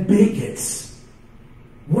and bigots,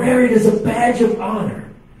 wear it as a badge of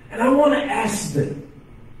honor. And I want to ask them,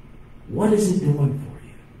 what is it doing for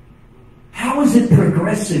you? How is it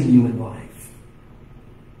progressing you in life?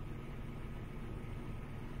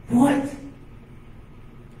 What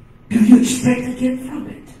do you expect to get from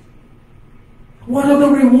it? What are the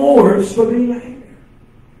rewards for being a hater?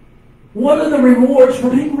 What are the rewards for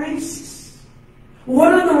being racist?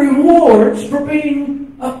 What are the rewards for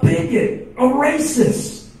being a bigot, a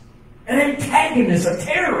racist, an antagonist, a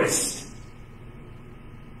terrorist.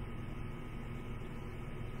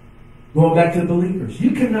 Going back to believers,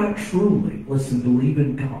 you cannot truly, listen, believe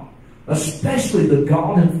in God, especially the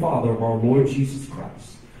God and Father of our Lord Jesus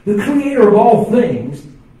Christ, the creator of all things,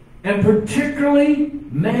 and particularly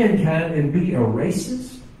mankind, and be a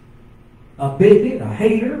racist, a bigot, a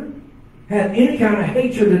hater, have any kind of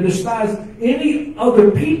hatred and despise any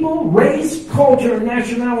other people, race, culture,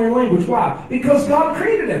 nationality, or language. Why? Because God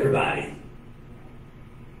created everybody.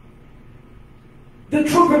 The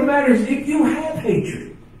truth of the matter is, if you have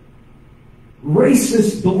hatred,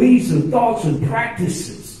 racist beliefs and thoughts and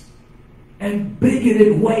practices, and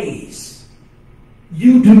bigoted ways,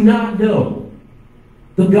 you do not know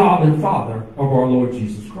the God and Father of our Lord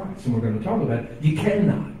Jesus Christ. And we're going to talk about it. You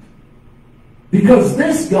cannot. Because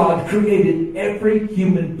this God created every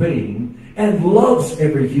human being and loves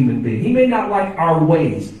every human being. He may not like our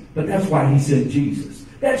ways, but that's why he sent Jesus.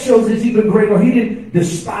 That shows it's even greater. He didn't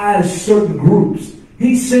despise certain groups.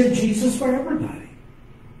 He sent Jesus for everybody.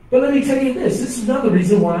 But let me tell you this. This is another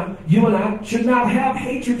reason why you and I should not have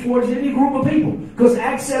hatred towards any group of people. Because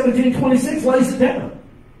Acts 17:26 lays it down.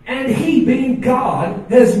 And he, being God,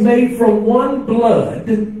 has made from one blood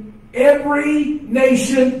every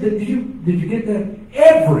nation. Did you get that?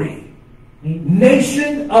 Every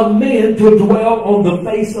nation of men to dwell on the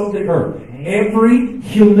face of the earth. Every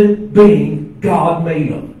human being, God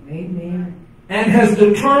made them. Amen. And has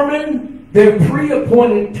determined their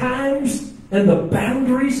pre-appointed times and the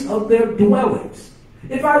boundaries of their dwellings.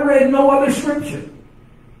 If I read no other scripture,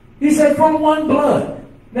 he said from one blood.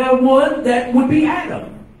 Now one, that would be Adam.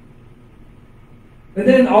 And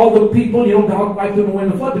then all the people, God wiped them away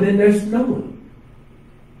in the flood, but then there's Noah.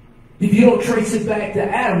 If you don't trace it back to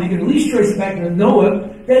Adam, you can at least trace it back to Noah,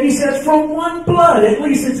 that he says from one blood, at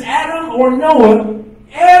least it's Adam or Noah,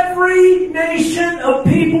 every nation of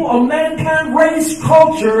people, of mankind, race,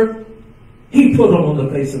 culture, he put them on the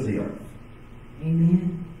face of the earth.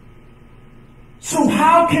 Amen. So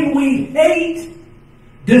how can we hate,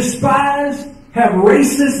 despise, have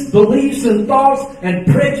racist beliefs and thoughts and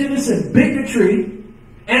prejudice and bigotry,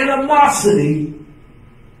 animosity,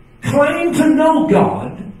 claim to know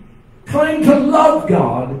God, claim to love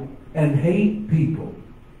God, and hate people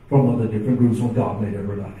from other different groups when God made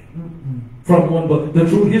everybody? From one blood.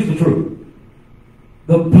 Here's the truth.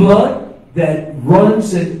 The blood that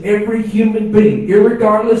runs in every human being,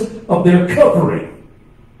 irregardless of their covering,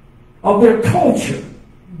 of their culture,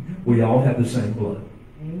 we all have the same blood.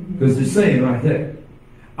 Because it's saying right there,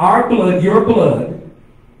 our blood, your blood,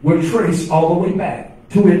 will trace all the way back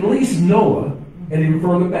to at least Noah, and even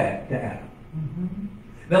further back to Adam.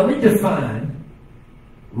 Now let me define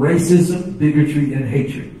racism, bigotry, and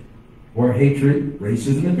hatred. Or hatred,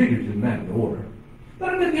 racism, and bigotry, in that order. But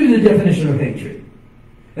I'm going to give you the definition of hatred.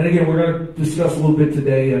 And again, we're going to discuss a little bit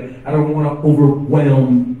today. I don't want to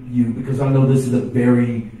overwhelm you because I know this is a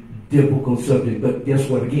very difficult subject. But guess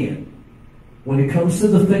what? Again, when it comes to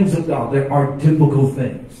the things of God, there are difficult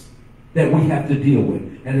things that we have to deal with.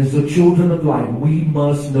 And as the children of light, we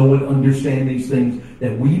must know and understand these things,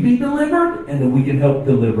 that we be delivered and that we can help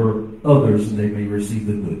deliver others and they may receive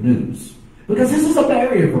the good news. Because this is a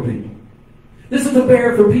barrier for people. This is a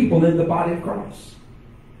barrier for people in the body of Christ.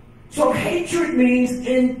 So hatred means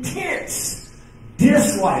intense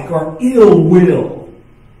dislike or ill will,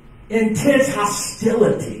 intense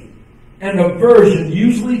hostility, and aversion,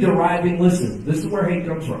 usually deriving, listen, this is where hate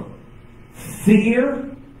comes from,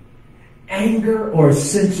 fear, anger, or a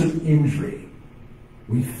sense of injury.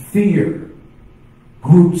 We fear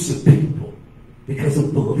groups of people because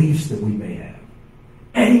of beliefs that we may have.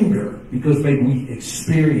 Anger, because maybe we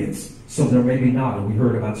experience something or maybe not, and we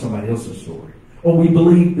heard about somebody else's story. Or we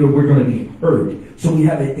believe that we're going to be hurt. So we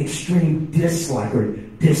have an extreme dislike or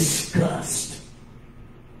disgust.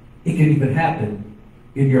 It can even happen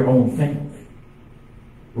in your own family.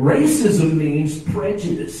 Racism means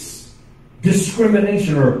prejudice,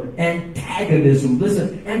 discrimination, or antagonism.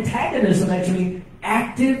 Listen, antagonism actually means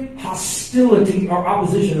active hostility or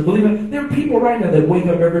opposition. And believe me, there are people right now that wake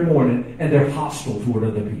up every morning and they're hostile toward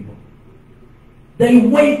other people. They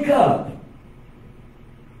wake up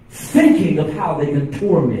thinking of how they can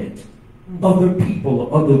torment other people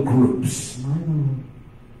or other groups.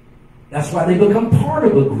 That's why they become part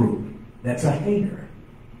of a group that's a hater.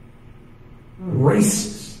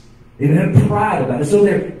 Racist. They don't have pride about it. So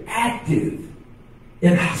they're active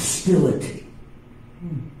in hostility.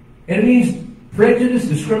 And it means prejudice,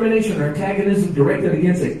 discrimination, or antagonism directed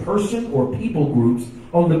against a person or people groups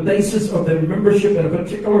on the basis of their membership in a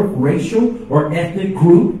particular racial or ethnic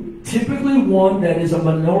group, typically one that is a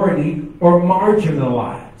minority or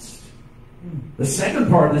marginalized. The second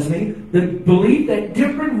part of this means the belief that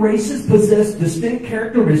different races possess distinct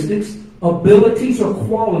characteristics, abilities, or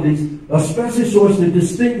qualities, especially so as to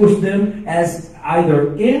distinguish them as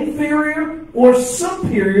either inferior or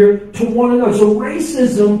superior to one another. So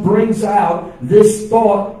racism brings out this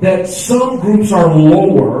thought that some groups are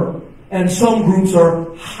lower and some groups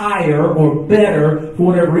are higher or better for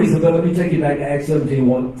whatever reason. But let me take you back to Acts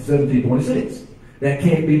 17:26. That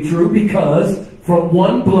can't be true because from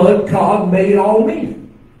one blood God made all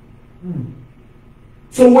men.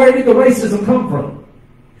 So where did the racism come from?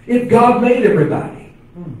 If God made everybody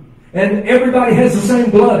and everybody has the same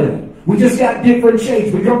blood in it. We just got different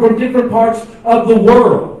shades. We come from different parts of the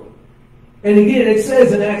world. And again, it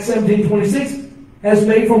says in Acts 17:26, has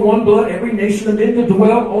made from one blood every nation of men to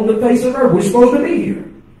dwell on the face of earth. We're supposed to be here.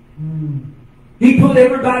 He put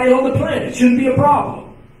everybody on the planet. Shouldn't be a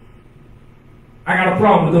problem. I got a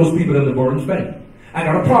problem with those people that live over in Spain. I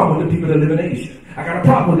got a problem with the people that live in Asia. I got a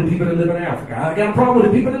problem with the people that live in Africa. I got a problem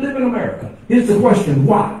with the people that live in America. Here's the question.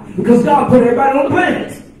 Why? Because God put everybody on the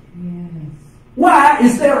planet. Yes. Why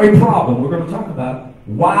is there a problem? We're going to talk about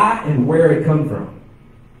why and where it comes from.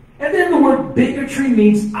 And then the word bigotry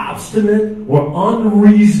means obstinate or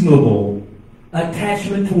unreasonable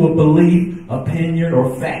attachment to a belief, opinion,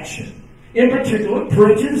 or faction. In particular,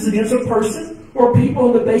 prejudice against a person or people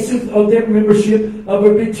on the basis of their membership of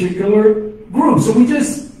a particular group. So we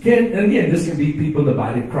just can, and again, this can be people in the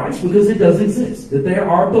body of Christ because it does exist. That there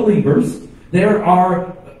are believers, there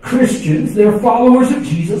are Christians, there are followers of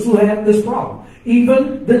Jesus who have this problem.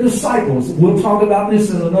 Even the disciples, we'll talk about this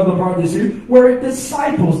in another part of this series, where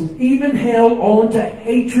disciples even held on to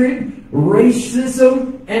hatred,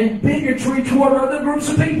 racism, and bigotry toward other groups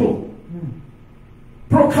of people.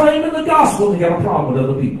 Proclaiming the gospel, they got a problem with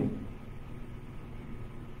other people.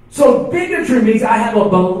 So bigotry means I have a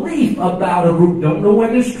belief about a group, don't know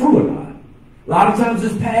whether it's true or not. A lot of times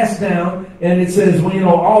it's passed down and it says, well, you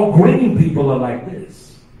know, all green people are like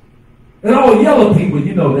this. And all yellow people,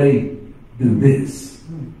 you know, they do this.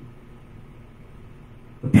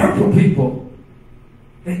 The purple people,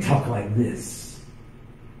 they talk like this.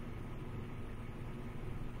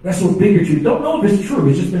 That's what bigotry. Don't know if it's true.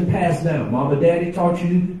 It's just been passed down. Mama, daddy taught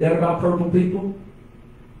you that about purple people.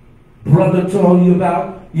 Brother told you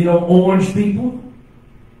about, you know, orange people.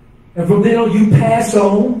 And from then on, you pass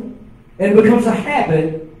on, and it becomes a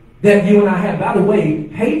habit that you and I have. By the way,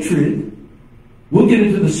 hatred. We'll get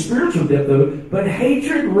into the spiritual depth of it, but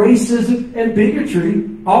hatred, racism, and bigotry,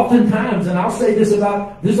 oftentimes, and I'll say this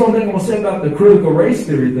about, this only thing I'm going to say about the critical race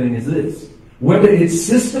theory thing is this. Whether it's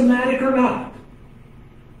systematic or not,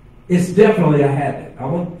 it's definitely a habit. I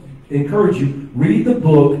want to encourage you, read the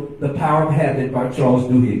book, The Power of Habit by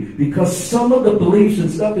Charles Duhigg, because some of the beliefs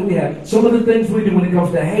and stuff that we have, some of the things we do when it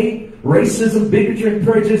comes to hate, racism, bigotry, and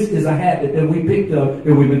prejudice is a habit that we picked up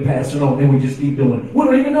and we've been passing on, and we just keep doing it. We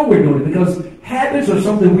don't even know we're doing it because habits are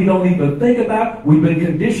something we don't even think about. We've been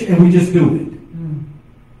conditioned and we just do it.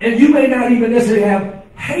 And you may not even necessarily have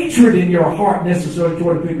hatred in your heart necessarily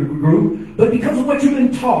toward a particular group, but because of what you've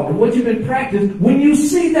been taught and what you've been practiced, when you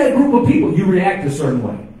see that group of people, you react a certain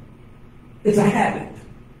way. It's a habit.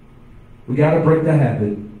 We got to break the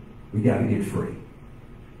habit. We got to get free.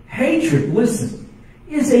 Hatred, listen,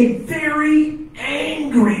 is a very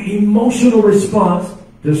angry emotional response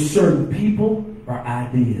to certain people or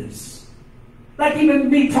ideas. Like even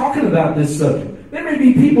me talking about this subject. There may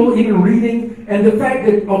be people even reading, and the fact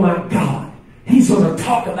that, oh my God, he's going to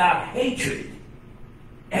talk about hatred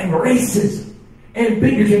and racism and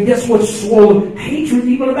bigotry. And guess what's swollen? Hatred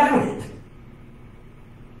even about it.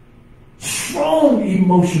 Strong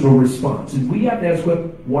emotional response. And we have to ask,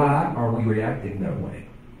 why are we reacting that way?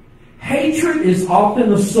 Hatred is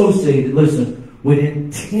often associated, listen, with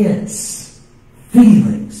intense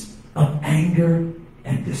feelings of anger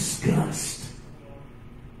and disgust.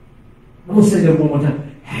 I'm going to say that one more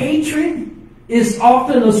time. Hatred is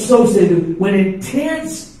often associated with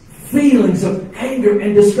intense feelings of anger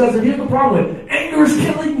and disgust. And here's the problem. Anger is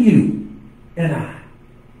killing you and I.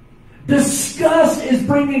 Disgust is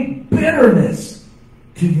bringing bitterness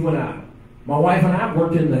to you and I. My wife and I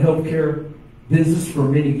worked in the healthcare business for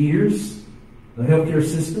many years, the healthcare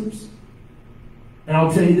systems. And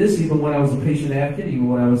I'll tell you this, even when I was a patient advocate, even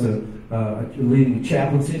when I was leading a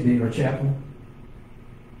chaplaincy, being our chaplain,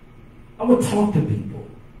 I would talk to people,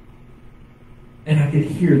 and I could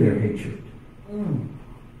hear their hatred,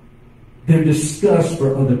 their disgust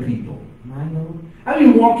for other people. I know. I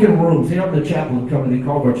mean, walk in rooms. I'm the chaplain company. They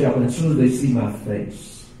call our chaplain as soon as they see my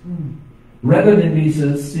face, rather than me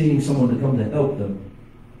seeing someone to come to help them,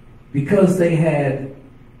 because they had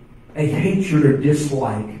a hatred or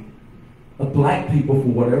dislike black people, for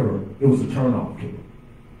whatever, it was a turnoff to them.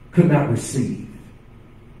 Could not receive.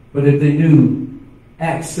 But if they knew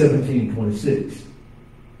Acts 17:26,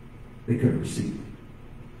 they could receive it.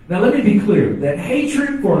 Now let me be clear that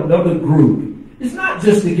hatred for another group is not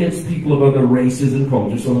just against people of other races and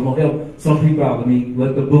cultures. So I'm going to help some people out. Let me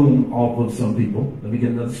let the boom off of some people. Let me get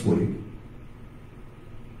another swig.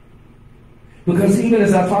 Because even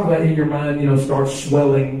as I talk about in your mind, starts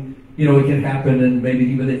swelling, it can happen, and maybe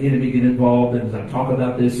even the enemy get involved. And as I talk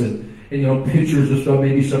about this and pictures of stuff,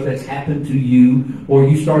 maybe stuff that's happened to you, or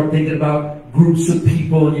you start thinking about groups of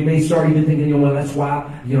people, and you may start even thinking, well, that's why,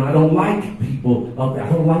 I don't like people. I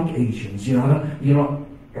don't like Asians. I don't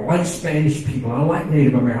like Spanish people. I don't like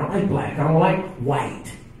Native American. I don't like black. I don't like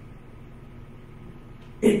white.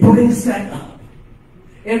 It brings that up.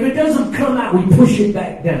 And if it doesn't come out, we push it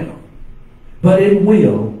back down. But it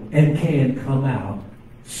will and can come out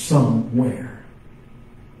somewhere.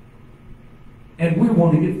 And we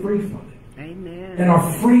want to get free from it. Amen. And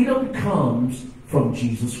our freedom comes from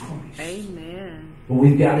Jesus Christ. Amen. But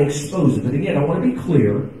we've got to expose it. But again, I want to be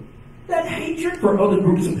clear that hatred for other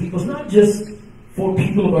groups of people is not just for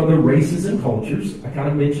people of other races and cultures. I kind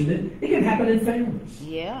of mentioned it. It can happen in families.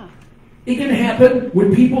 Yeah. It can happen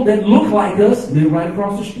with people that look like us, live right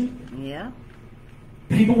across the street. Yeah.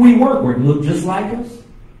 People we work with look just like us,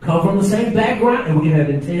 come from the same background, and we can have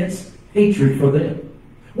intense hatred for them.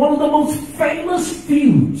 One of the most famous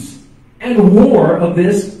feuds and war of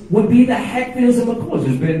this would be the Hatfields and McCoys.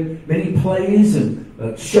 There's been many plays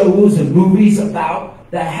and shows and movies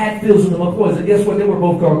about the Hatfields and the McCoys. And guess what? They were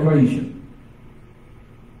both Caucasian.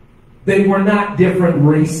 They were not different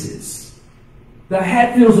races. The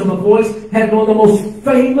Hatfields and McCoys had one of the most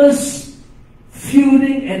famous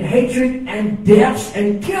feuding and hatred and deaths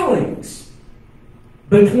and killings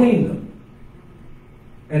between them.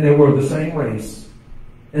 And they were the same race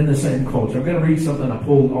and the same culture. I'm going to read something I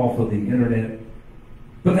pulled off of the internet.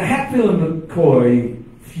 But the Hatfield and McCoy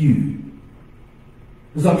feud,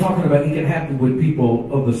 as I'm talking about, it can happen with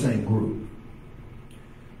people of the same group.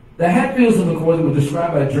 The Hatfields and McCoys were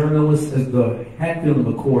described by journalists as the Hatfield and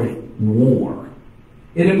McCoy War.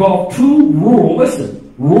 It involved two rural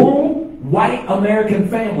white American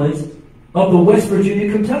families of the West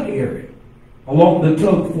Virginia, Kentucky area, along the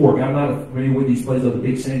Tug Fork. I'm not familiar with these places of the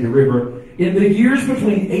Big Sandy River. In the years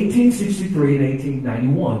between 1863 and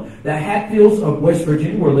 1891, the Hatfields of West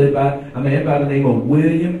Virginia were led by a man by the name of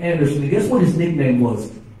William Anderson. And guess what his nickname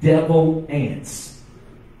was? Devil Ants.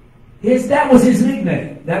 That was his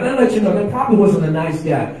nickname. Now, that lets you know that probably wasn't a nice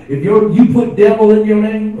guy. If you put devil in your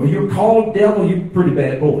name, or you're called devil, you're a pretty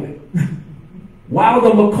bad boy. While the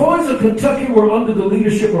McCoys of Kentucky were under the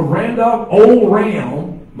leadership of Randolph Old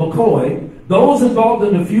Ram McCoy, those involved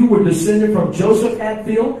in the feud were descended from Joseph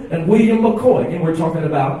Hatfield and William McCoy. Again, we're talking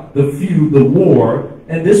about the feud, the war,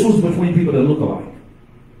 and this was between people that look alike.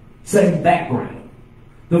 Same background.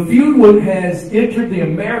 The feud has entered the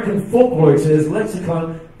American folklore, it says,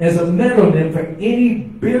 lexicon as a metonym for any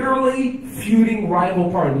bitterly feuding rival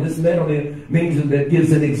party. This metonym means that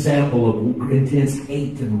gives an example of intense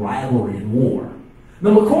hate and rivalry and war. The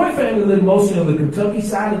McCoy family lived mostly on the Kentucky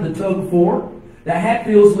side of the Tug Fork. The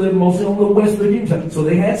Hatfields lived mostly on the West Virginia side. So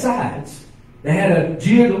they had sides. They had a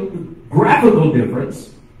geographical difference.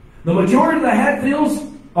 The majority of the Hatfields,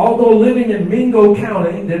 although living in Mingo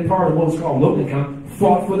County, then part of what was called Logan County,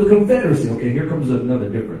 fought for the Confederacy. Okay, here comes another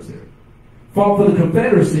difference there. Fought for the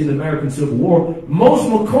Confederacy in the American Civil War. Most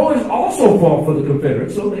McCoys also fought for the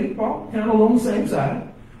Confederates, so they fought kind of on the same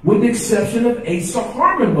side, with the exception of Asa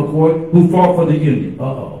Harmon McCoy, who fought for the Union.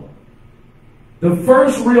 The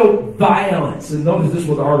first real violence, and notice this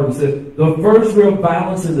was the article said, the first real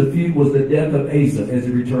violence in the feud was the death of Asa as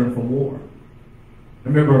he returned from war.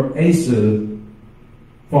 Remember, Asa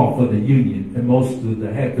fought for the Union, and most of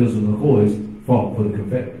the Hatfields and McCoys fought for the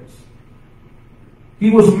Confederates. He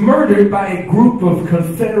was murdered by a group of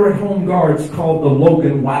Confederate home guards called the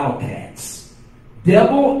Logan Wildcats.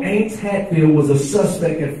 Devil Ants Hatfield was a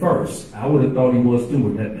suspect at first. I would have thought he was too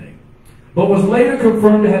with that name. But was later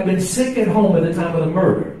confirmed to have been sick at home at the time of the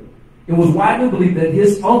murder. It was widely believed that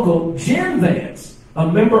his uncle, Jim Vance,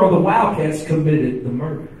 a member of the Wildcats, committed the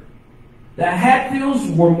murder. The Hatfields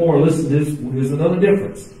were more, listen to this, here's another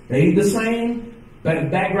difference. They had the same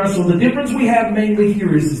background, so the difference we have mainly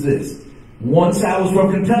here is this. One side was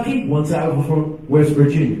from Kentucky, one side was from West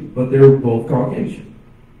Virginia, but they were both Caucasian.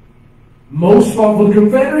 Most fought for the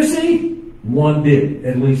Confederacy, one did,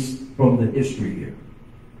 at least from the history here.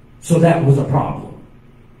 So that was a problem.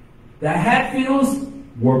 The Hatfields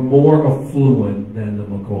were more affluent than the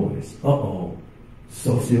McCoys.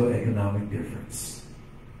 Socioeconomic difference.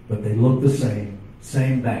 But they looked the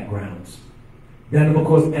same backgrounds, Down the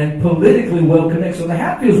McCoys, and politically well connected. So the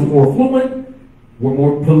Hatfields were more fluent, were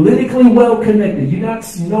more politically well connected. You not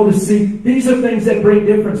notice, see, these are things that bring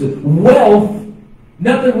differences. Wealth,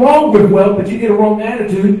 nothing wrong with wealth, but you get a wrong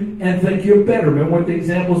attitude and think you're better. Remember what the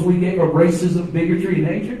examples we gave of racism, bigotry, and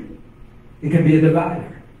hatred? It can be a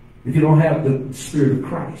divider if you don't have the Spirit of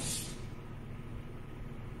Christ.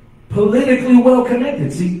 Politically well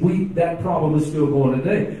connected. See, that problem is still going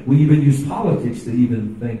today. We even use politics to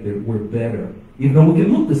even think that we're better, even though we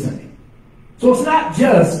can look the same. So it's not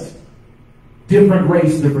just different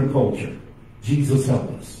race, different culture. Jesus help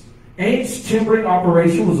us. Aints' timbering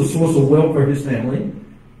operation was a source of wealth for his family.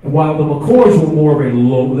 And while the McCoys were more of a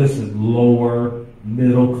lower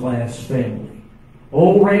middle class family.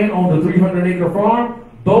 Old Rand owned a 300-acre farm.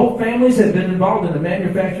 Both families had been involved in the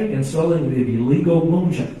manufacturing and selling of illegal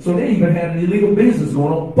moonshine. So they even had an illegal business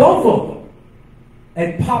going on. Both of them.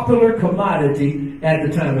 A popular commodity at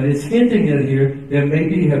the time. And it's hinting at here there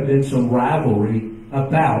maybe have been some rivalry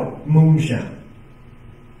about moonshine.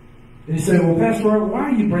 And you say, well, Pastor Art, why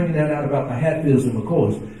are you bringing that out about the Hatfields and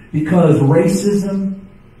McCoys? Because racism,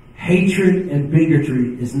 hatred, and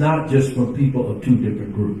bigotry is not just from people of two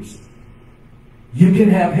different groups. You can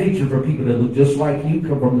have hatred for people that look just like you,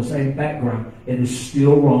 come from the same background, and it's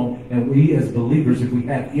still wrong. And we as believers, if we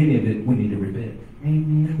have any of it, we need to repent.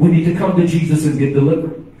 Amen. We need to come to Jesus and get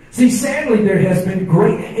delivered. See, sadly, there has been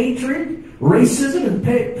great hatred, racism,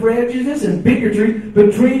 and prejudice and bigotry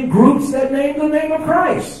between groups that name the name of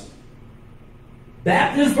Christ.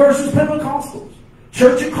 Baptists versus Pentecostals.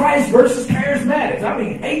 Church of Christ versus Charismatics. I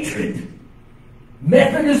mean, hatred.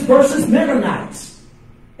 Methodists versus Mennonites.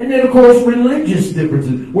 And then, of course, religious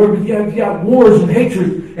differences, where you got wars and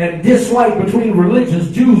hatred and dislike between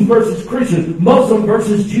religions, Jews versus Christians, Muslim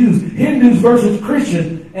versus Jews, Hindus versus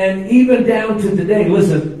Christians, and even down to today,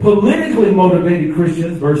 listen, politically motivated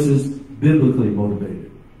Christians versus biblically motivated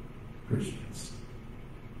Christians.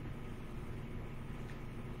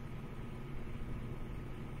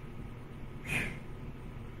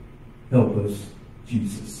 Help us,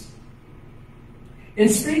 Jesus. And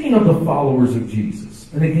speaking of the followers of Jesus,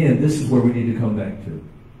 and again, this is where we need to come back to.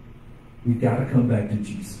 We've got to come back to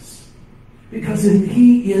Jesus. Because if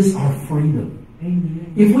he is our freedom,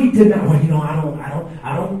 amen. If we did not, well,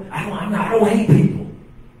 I don't hate people.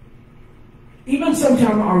 Even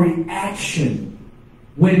sometimes our reaction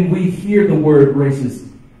when we hear the word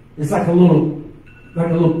racist, it's like a little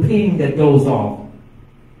ping that goes off.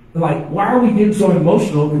 Like, why are we getting so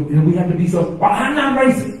emotional and we have to be so, well, I'm not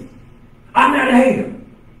racist. I'm not a hater.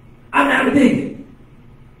 I'm not a bigot.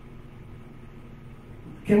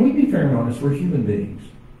 Can we be fair and honest? We're human beings.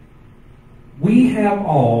 We have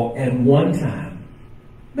all, at one time,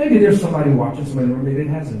 maybe there's somebody watching, somebody, or maybe it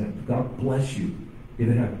hasn't. God bless you if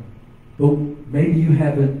it happened. But maybe you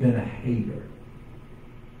haven't been a hater.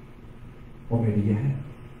 Or maybe you have.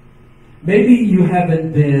 Maybe you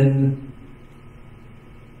haven't been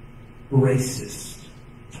racist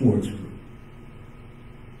towards group.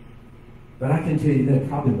 But I can tell you that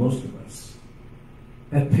probably most of us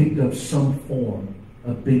have picked up some form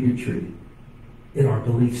of bigotry in our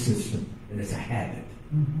belief system, and it's a habit.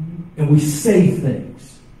 Mm-hmm. And we say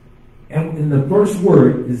things. And the first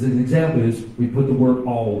word, as an example, is we put the word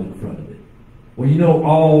all in front of it. Well, you know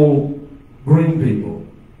all green people.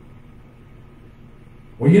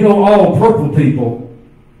 Well, you know all purple people.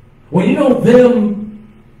 Well, you know them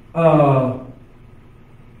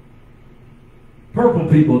purple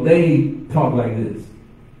people, they talk like this.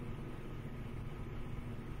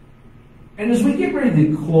 And as we get ready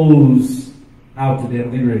to close out today,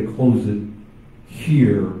 I'm getting ready to close it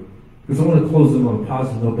here, because I want to close it on a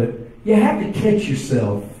positive note, but you have to catch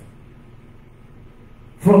yourself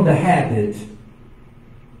from the habit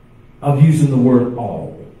of using the word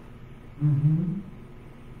all. Mm-hmm.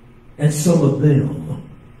 And some of them.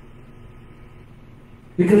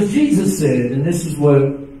 Because Jesus said, and this is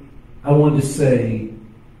what I wanted to say,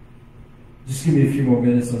 just give me a few more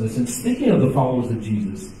minutes on this. And speaking of the followers of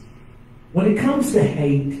Jesus, when it comes to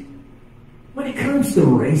hate, when it comes to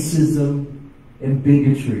racism and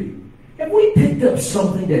bigotry, have we picked up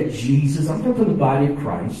something that Jesus, I'm talking to the body of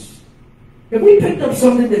Christ, have we picked up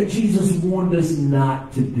something that Jesus warned us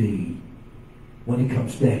not to be when it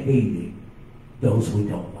comes to hating those we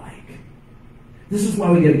don't like? This is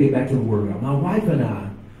why we got to get back to the Word of God. My wife and I,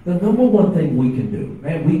 the number one thing we can do,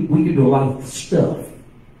 man, we can do a lot of stuff.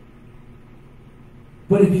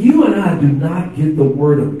 But if you and I do not get the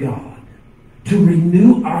Word of God to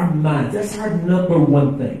renew our minds, that's our number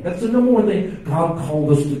one thing. That's the number one thing God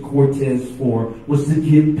called us to Cortez for, was to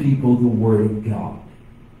give people the Word of God.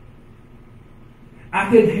 I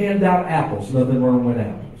could hand out apples, nothing wrong with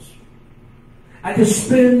apples. I could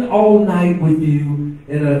spend all night with you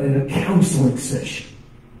in a counseling session.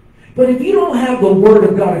 But if you don't have the Word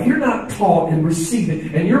of God, if you're not taught and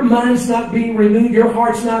receiving, and your mind's not being renewed, your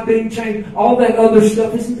heart's not being changed, all that other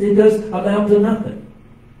stuff, it does amount to nothing.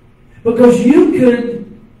 Because you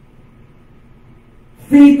could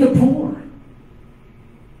feed the poor.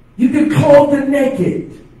 You could clothe the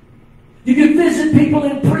naked. You could visit people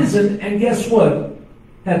in prison, and guess what?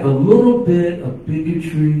 Have a little bit of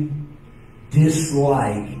bigotry,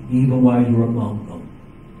 dislike, even while you're among them.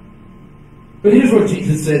 But here's what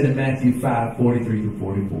Jesus said in Matthew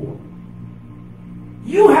 5:43-44.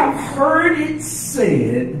 You have heard it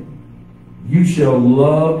said, you shall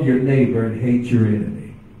love your neighbor and hate your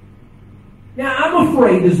enemy. Now, I'm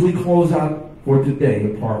afraid as we close out for today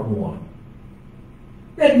in part 1,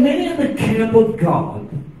 that many in the camp of God,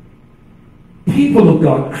 people of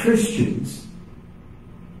God, Christians,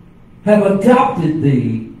 have adopted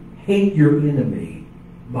the hate your enemy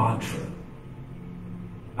mantra.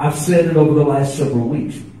 I've said it over the last several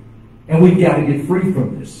weeks. And we've got to get free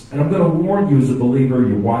from this. And I'm going to warn you as a believer,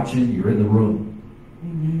 you're watching, you're in the room.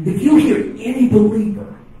 Mm-hmm. If you hear any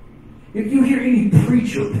believer, if you hear any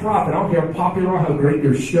preacher, prophet, I don't care how popular, how great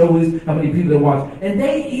their show is, how many people they watch, and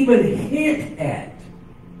they even hint at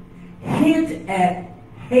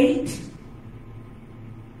hate,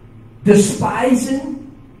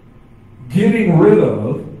 despising, getting rid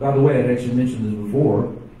of. By the way, I actually mentioned this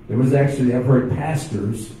before. There was actually, I've heard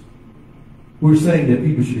pastors who are saying that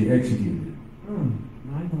people should be executed.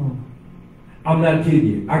 I know. I'm not kidding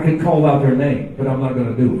you. I could call out their name, but I'm not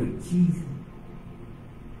going to do it. Jesus.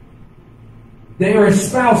 They are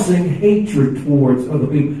espousing hatred towards other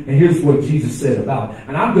people. And here's what Jesus said about it.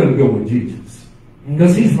 And I'm going to go with Jesus.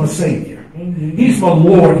 Because He's my Savior. Amen. He's my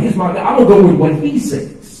Lord. He's my God. I'm going to go with what He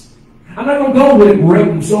says. I'm not going to go with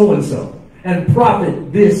Reverend so-and-so and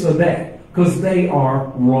prophet this or that. Because they are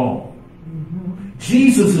wrong. Mm-hmm.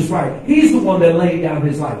 Jesus is right. He's the one that laid down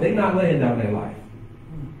His life. They're not laying down their life.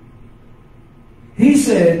 He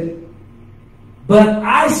said, but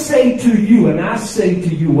I say to you, and I say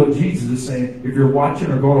to you what Jesus is saying, if you're watching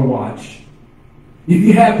or going to watch, if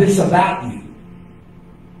you have this about you,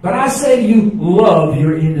 but I say to you, love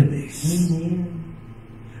your enemies. Mm-hmm.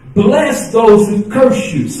 Bless those who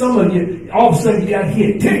curse you. Some of you, all of a sudden you got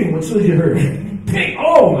hit. Dang, as soon as you heard it. Dang,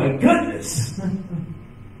 oh my goodness. And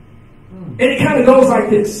it kind of goes like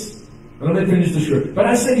this. Let me finish the script. But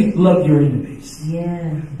I say, love your enemies.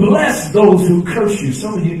 Yeah. Bless those who curse you.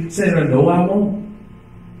 Some of you say, no, I won't.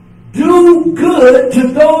 Do good to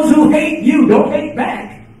those who hate you. Don't hate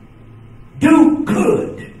back. Do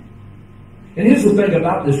good. And here's the thing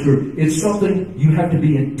about this group. It's something you have to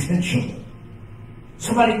be intentional.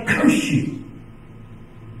 Somebody curse you.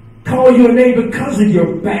 Call you a name because of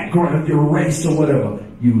your background, your race, or whatever.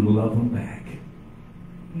 You love them back.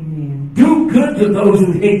 Amen. Do good to those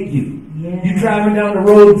who hate you. Yeah. You driving down the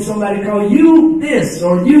road and somebody call you this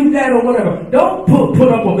or you that or whatever. Don't put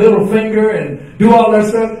up a middle finger and do all that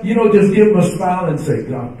stuff. You know, just give them a smile and say,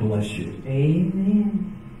 God bless you.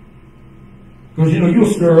 Amen. Because, you'll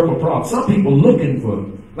stir up a problem. Some people looking for,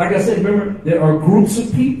 like I said, remember, there are groups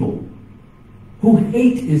of people who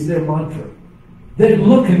hate is their mantra. They're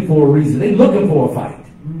looking for a reason. They're looking for a fight.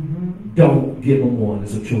 Mm-hmm. Don't give them one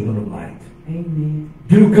as a children of light. Amen.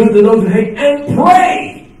 Do good to those who hate and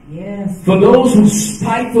pray. Yes. For those who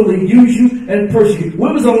spitefully use you and persecute.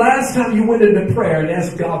 When was the last time you went into prayer and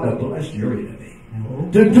asked God to bless your enemy? No.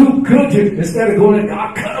 To do good to, instead of going to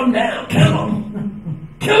God, cut them down, kill them.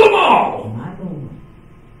 Kill them all. My Lord.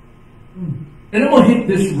 And I'm going to hit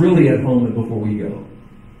this really at home before we go.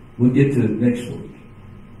 We'll get to next week.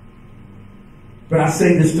 But I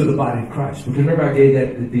say this to the body of Christ. Because remember I gave that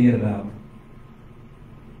at the end about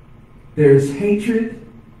there's hatred,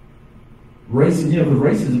 racism.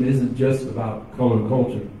 Because racism isn't just about color and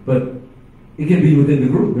culture. But it can be within the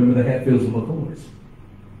group. Remember the Hatfields and McCoys.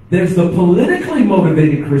 There's the politically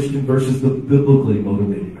motivated Christian versus the biblically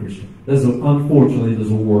motivated Christian. Unfortunately,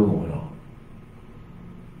 there's a war going on.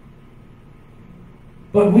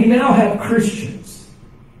 But we now have Christians.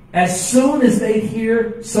 As soon as they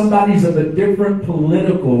hear somebody's of a different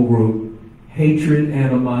political group, hatred,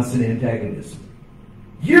 animosity, antagonism.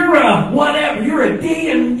 You're a whatever. You're a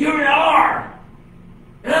D and you're an R.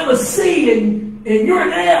 And I'm a C and you're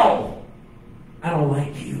an L. I don't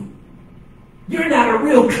like you. You're not a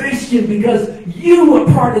real Christian because you were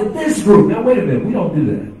part of this group. Now wait a minute. We don't do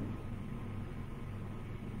that.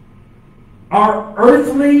 Our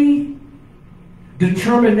earthly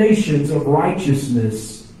determinations of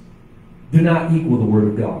righteousness do not equal the Word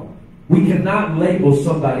of God. We cannot label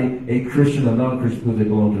somebody a Christian or non-Christian because they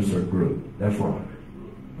belong to a certain group. That's wrong.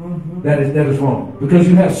 That is wrong. Because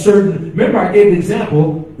you have certain, remember I gave the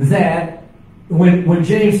example that when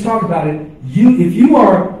James talked about it, if you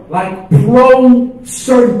are like pro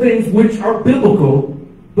certain things which are biblical,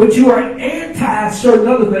 but you are anti certain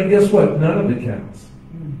other thing, guess what? None of it counts.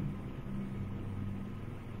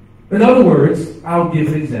 In other words, I'll give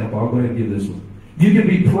an example. I'll go ahead and give this one. You can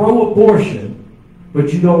be pro-abortion,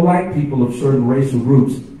 but you don't like people of certain racial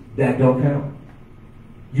groups. That don't count.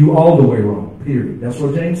 You all the way wrong, period. That's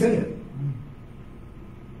what James said.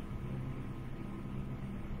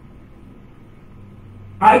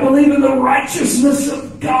 I believe in the righteousness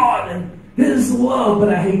of God and His love,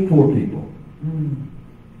 but I hate poor people.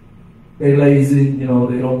 They're lazy, they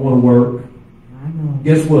don't want to work. I know.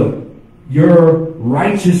 Guess what? Your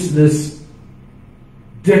righteousness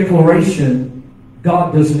declaration,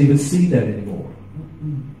 God doesn't even see that anymore.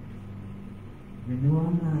 Renew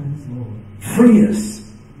our minds, Lord. Free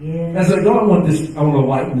us. Yes. As I go, I want to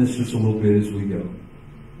lighten this just a little bit as we go.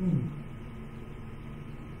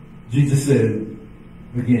 Jesus said,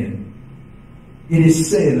 again, it is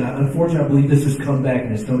said, and unfortunately I believe this has come back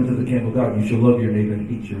and it's coming to the camp of God, you shall love your neighbor and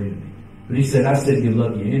hate your enemy. But He said, I said you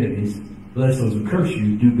love your enemies, bless those who curse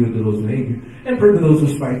you, do good to those who hate you, and pray to those who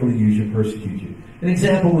spitefully use you and persecute you. An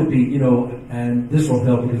example would be, and this will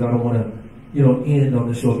help because I don't want to, end on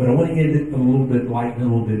this show, but I want to end it a little bit, lighten it a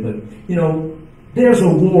little bit, but, there's a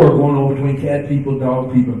war going on between cat people,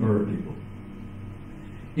 dog people, and bird people.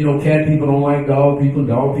 Cat people don't like dog people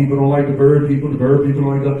don't like the bird people don't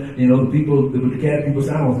like the people, the cat people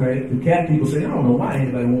say, the cat people say, I don't know why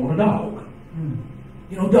anybody want a dog.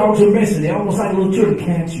 Dogs are messy. They almost like little children.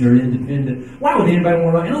 Cats are independent. Why would anybody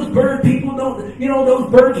want to? And those bird people don't,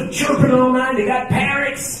 those birds are chirping all night. They got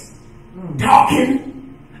parrots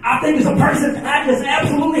talking. I think as a person, I just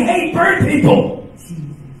absolutely hate bird people.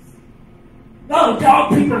 Oh,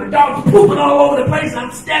 dog people, the dogs pooping all over the place.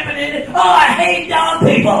 I'm stepping in it. Oh, I hate dog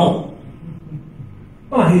people.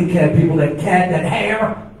 Oh, I hate cat people. That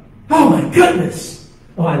hair. Oh, my goodness.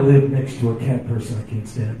 Oh, I live next to a cat person. I can't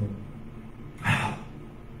stand them.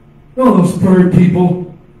 Oh, those bird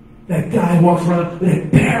people. That guy walks around with that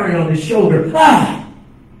berry on his shoulder.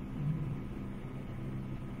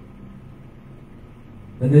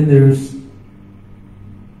 And then there's,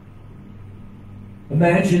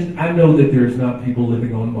 imagine, I know that there's not people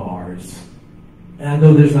living on Mars. And I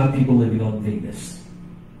know there's not people living on Venus.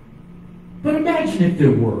 But imagine if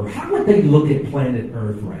there were. How would they look at planet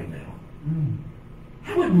Earth right now?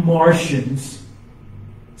 How would Martians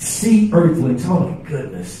see Earthlings? Oh my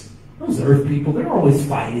goodness. Those Earth people, they're always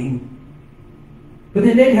fighting. But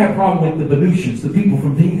then they'd have a problem with the Venusians, the people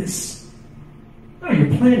from Venus. Oh,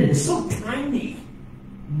 your planet is so tiny.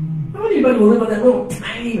 How would anybody live on that little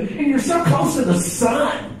tiny, and you're so close to the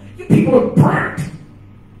sun. You people are burnt.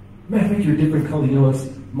 Man, I think you're a different color. Us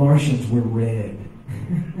Martians, we're red.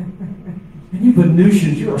 And you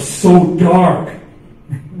Venusians, you are so dark.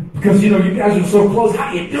 Because, you guys are so close.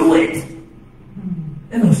 How do you do it?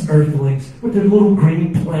 And those Earthlings with their little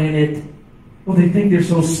green planet. Well, they think they're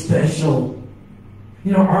so special.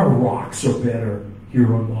 Our rocks are better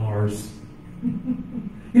here on Mars.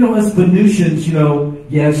 Us Venusians,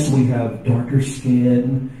 yes, we have darker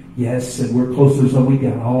skin. Yes, and we're close to the sun. We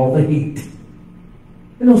got all the heat.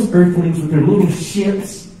 And those Earthlings with their little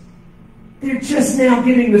ships, they're just now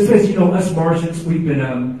getting the space. Us Martians, we've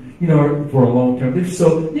been, for a long time. They're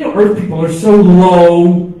so, Earth people are so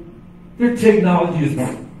low. Their technology is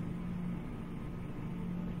not.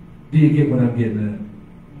 Do you get what I'm getting at?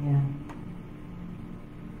 Yeah.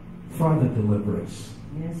 Father, deliver us.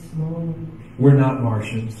 Yes, Lord. We're not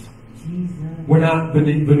Martians. Jesus. We're not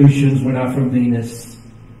Venusians. We're not from Venus.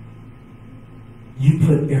 You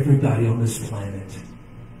put everybody on this planet.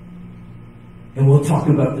 And we'll talk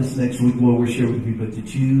about this next week. We'll share with you. But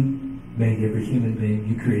that you made every human being.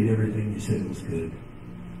 You created everything. You said it was good.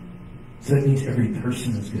 So that means every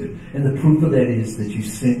person is good. And the proof of that is that you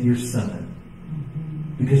sent your Son.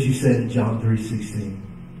 Because you said in John 3:16,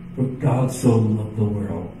 for God so loved the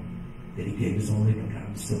world that He gave His only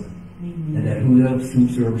begotten Son. And that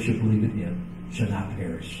whosoever should believe in Him shall not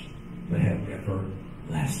perish, but have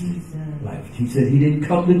everlasting life. He said He didn't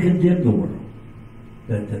come to condemn the world,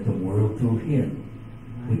 but that the world through Him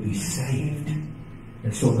would be saved.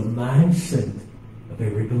 And so the mindset of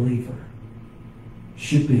every believer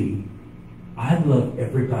should be, I love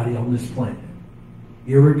everybody on this planet,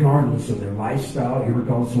 irregardless of their lifestyle,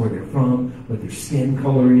 irregardless of where they're from, what their skin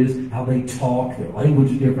color is, how they talk, their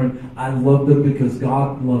language is different. I love them because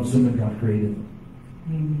God loves them and God created them.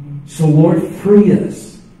 Amen. So Lord, free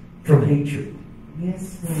us from hatred.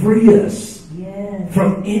 Yes, Lord. Free us yes.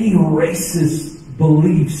 from any racist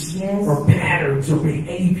beliefs Yes. or patterns or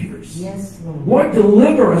behaviors. Yes, Lord. Lord,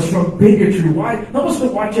 deliver us from bigotry. Help us to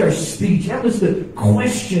watch our speech. Help us to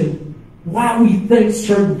question why we think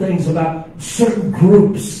certain things about certain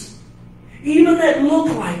groups, even that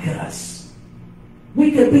look like us.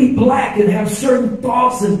 We could be black and have certain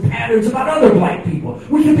thoughts and patterns about other black people.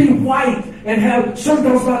 We could be white and have certain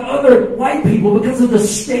thoughts about other white people because of the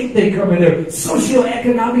state they come in, their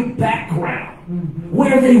socioeconomic background,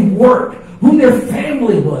 where they work, who their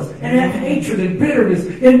family was, and have hatred and bitterness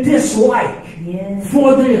and dislike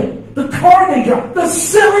for them. The car they drive, the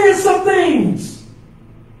silliest of things.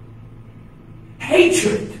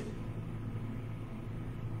 Hatred.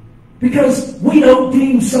 Because we don't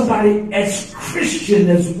deem somebody as Christian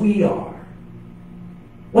as we are.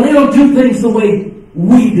 Well, they don't do things the way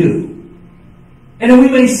we do. And then we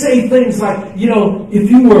may say things like, you know, if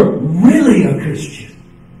you were really a Christian,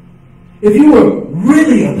 if you were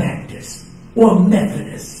really a Baptist or a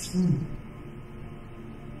Methodist.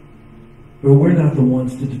 But we're not the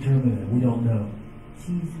ones to determine that. We don't know.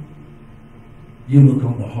 Jesus. You look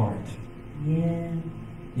on the heart. Yeah.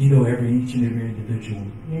 You know each and every individual.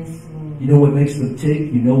 Yes, Lord. You know what makes them tick.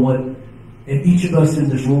 You know what. And each of us in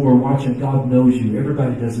this room are watching. God knows you.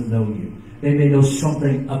 Everybody doesn't know you. They may know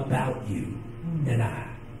something about you and I.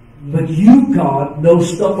 But you, God, know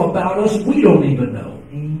stuff about us we don't even know.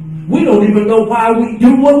 We don't even know why we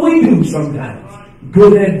do what we do sometimes.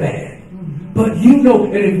 Good and bad. But you know.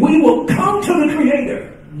 And if we will come to the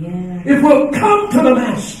Creator. If we'll come to the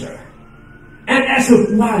Master. And ask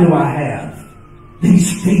Him, why do I have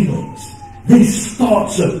these feelings, these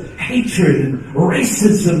thoughts of hatred and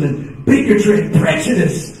racism and bigotry and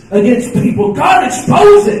prejudice against people? God,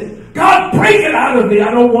 expose it. God, break it out of me.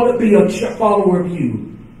 I don't want to be a follower of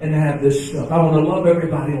you and have this stuff. I want to love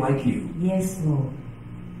everybody like you. Yes, Lord.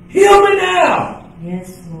 Heal me now.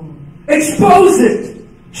 Yes, Lord. Expose it.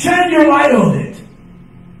 Shine your light on it.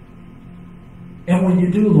 And when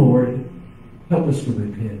you do, Lord, help us to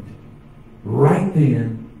repent. Right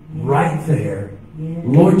then, right there. Yes.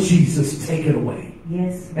 Lord Jesus, take it away.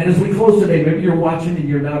 Yes. And as we close today, maybe you're watching and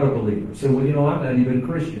you're not a believer. So, well, you know, I'm not even a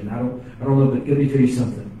Christian. I don't know, but let me tell you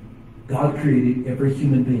something. God created every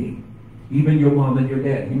human being, even your mom and your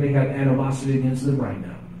dad. You may have animosity against them right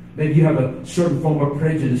now. Maybe you have a certain form of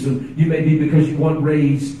prejudice. You may be because you weren't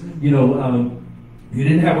raised, you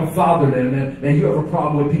didn't have a father then, and you have a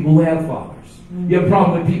problem with people who have fathers. You have a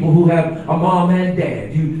problem with people who have a mom and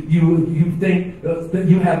dad. You think that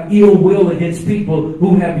you have ill will against people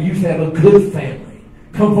who used to have a good family,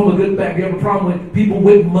 come from a good background. You have a problem with people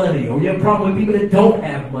with money, or you have a problem with people that don't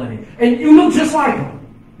have money, and you look just like them.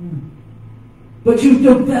 But you've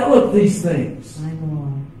developed these things. I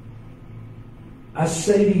know. I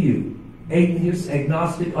say to you, atheist,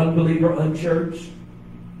 agnostic, unbeliever, unchurched,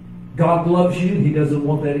 God loves you. He doesn't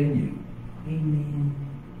want that in you. Amen.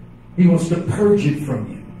 He wants to purge it from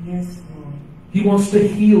you. Yes, Lord. He wants to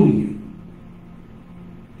heal you.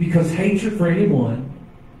 Because hatred for anyone,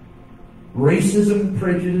 racism,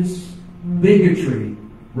 prejudice, bigotry,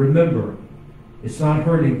 remember, it's not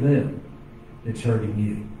hurting them. It's hurting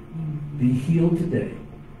you. Be healed today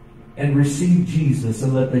and receive Jesus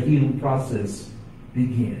and let the healing process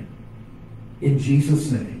begin. In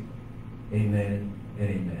Jesus' name, amen and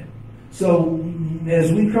amen. So,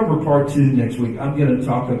 as we cover part 2 next week, I'm going to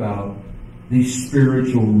talk about the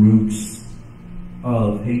spiritual roots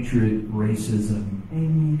of hatred, racism,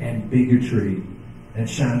 and bigotry, and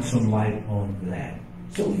shine some light on that.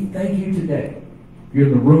 So we thank you today. If you're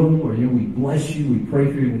in the room, or we bless you, we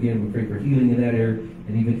pray for you, and again, we pray for healing in that area,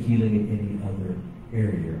 and even healing in any other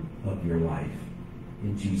area of your life.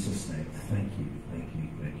 In Jesus' name, thank you, thank you,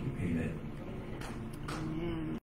 thank you. Amen.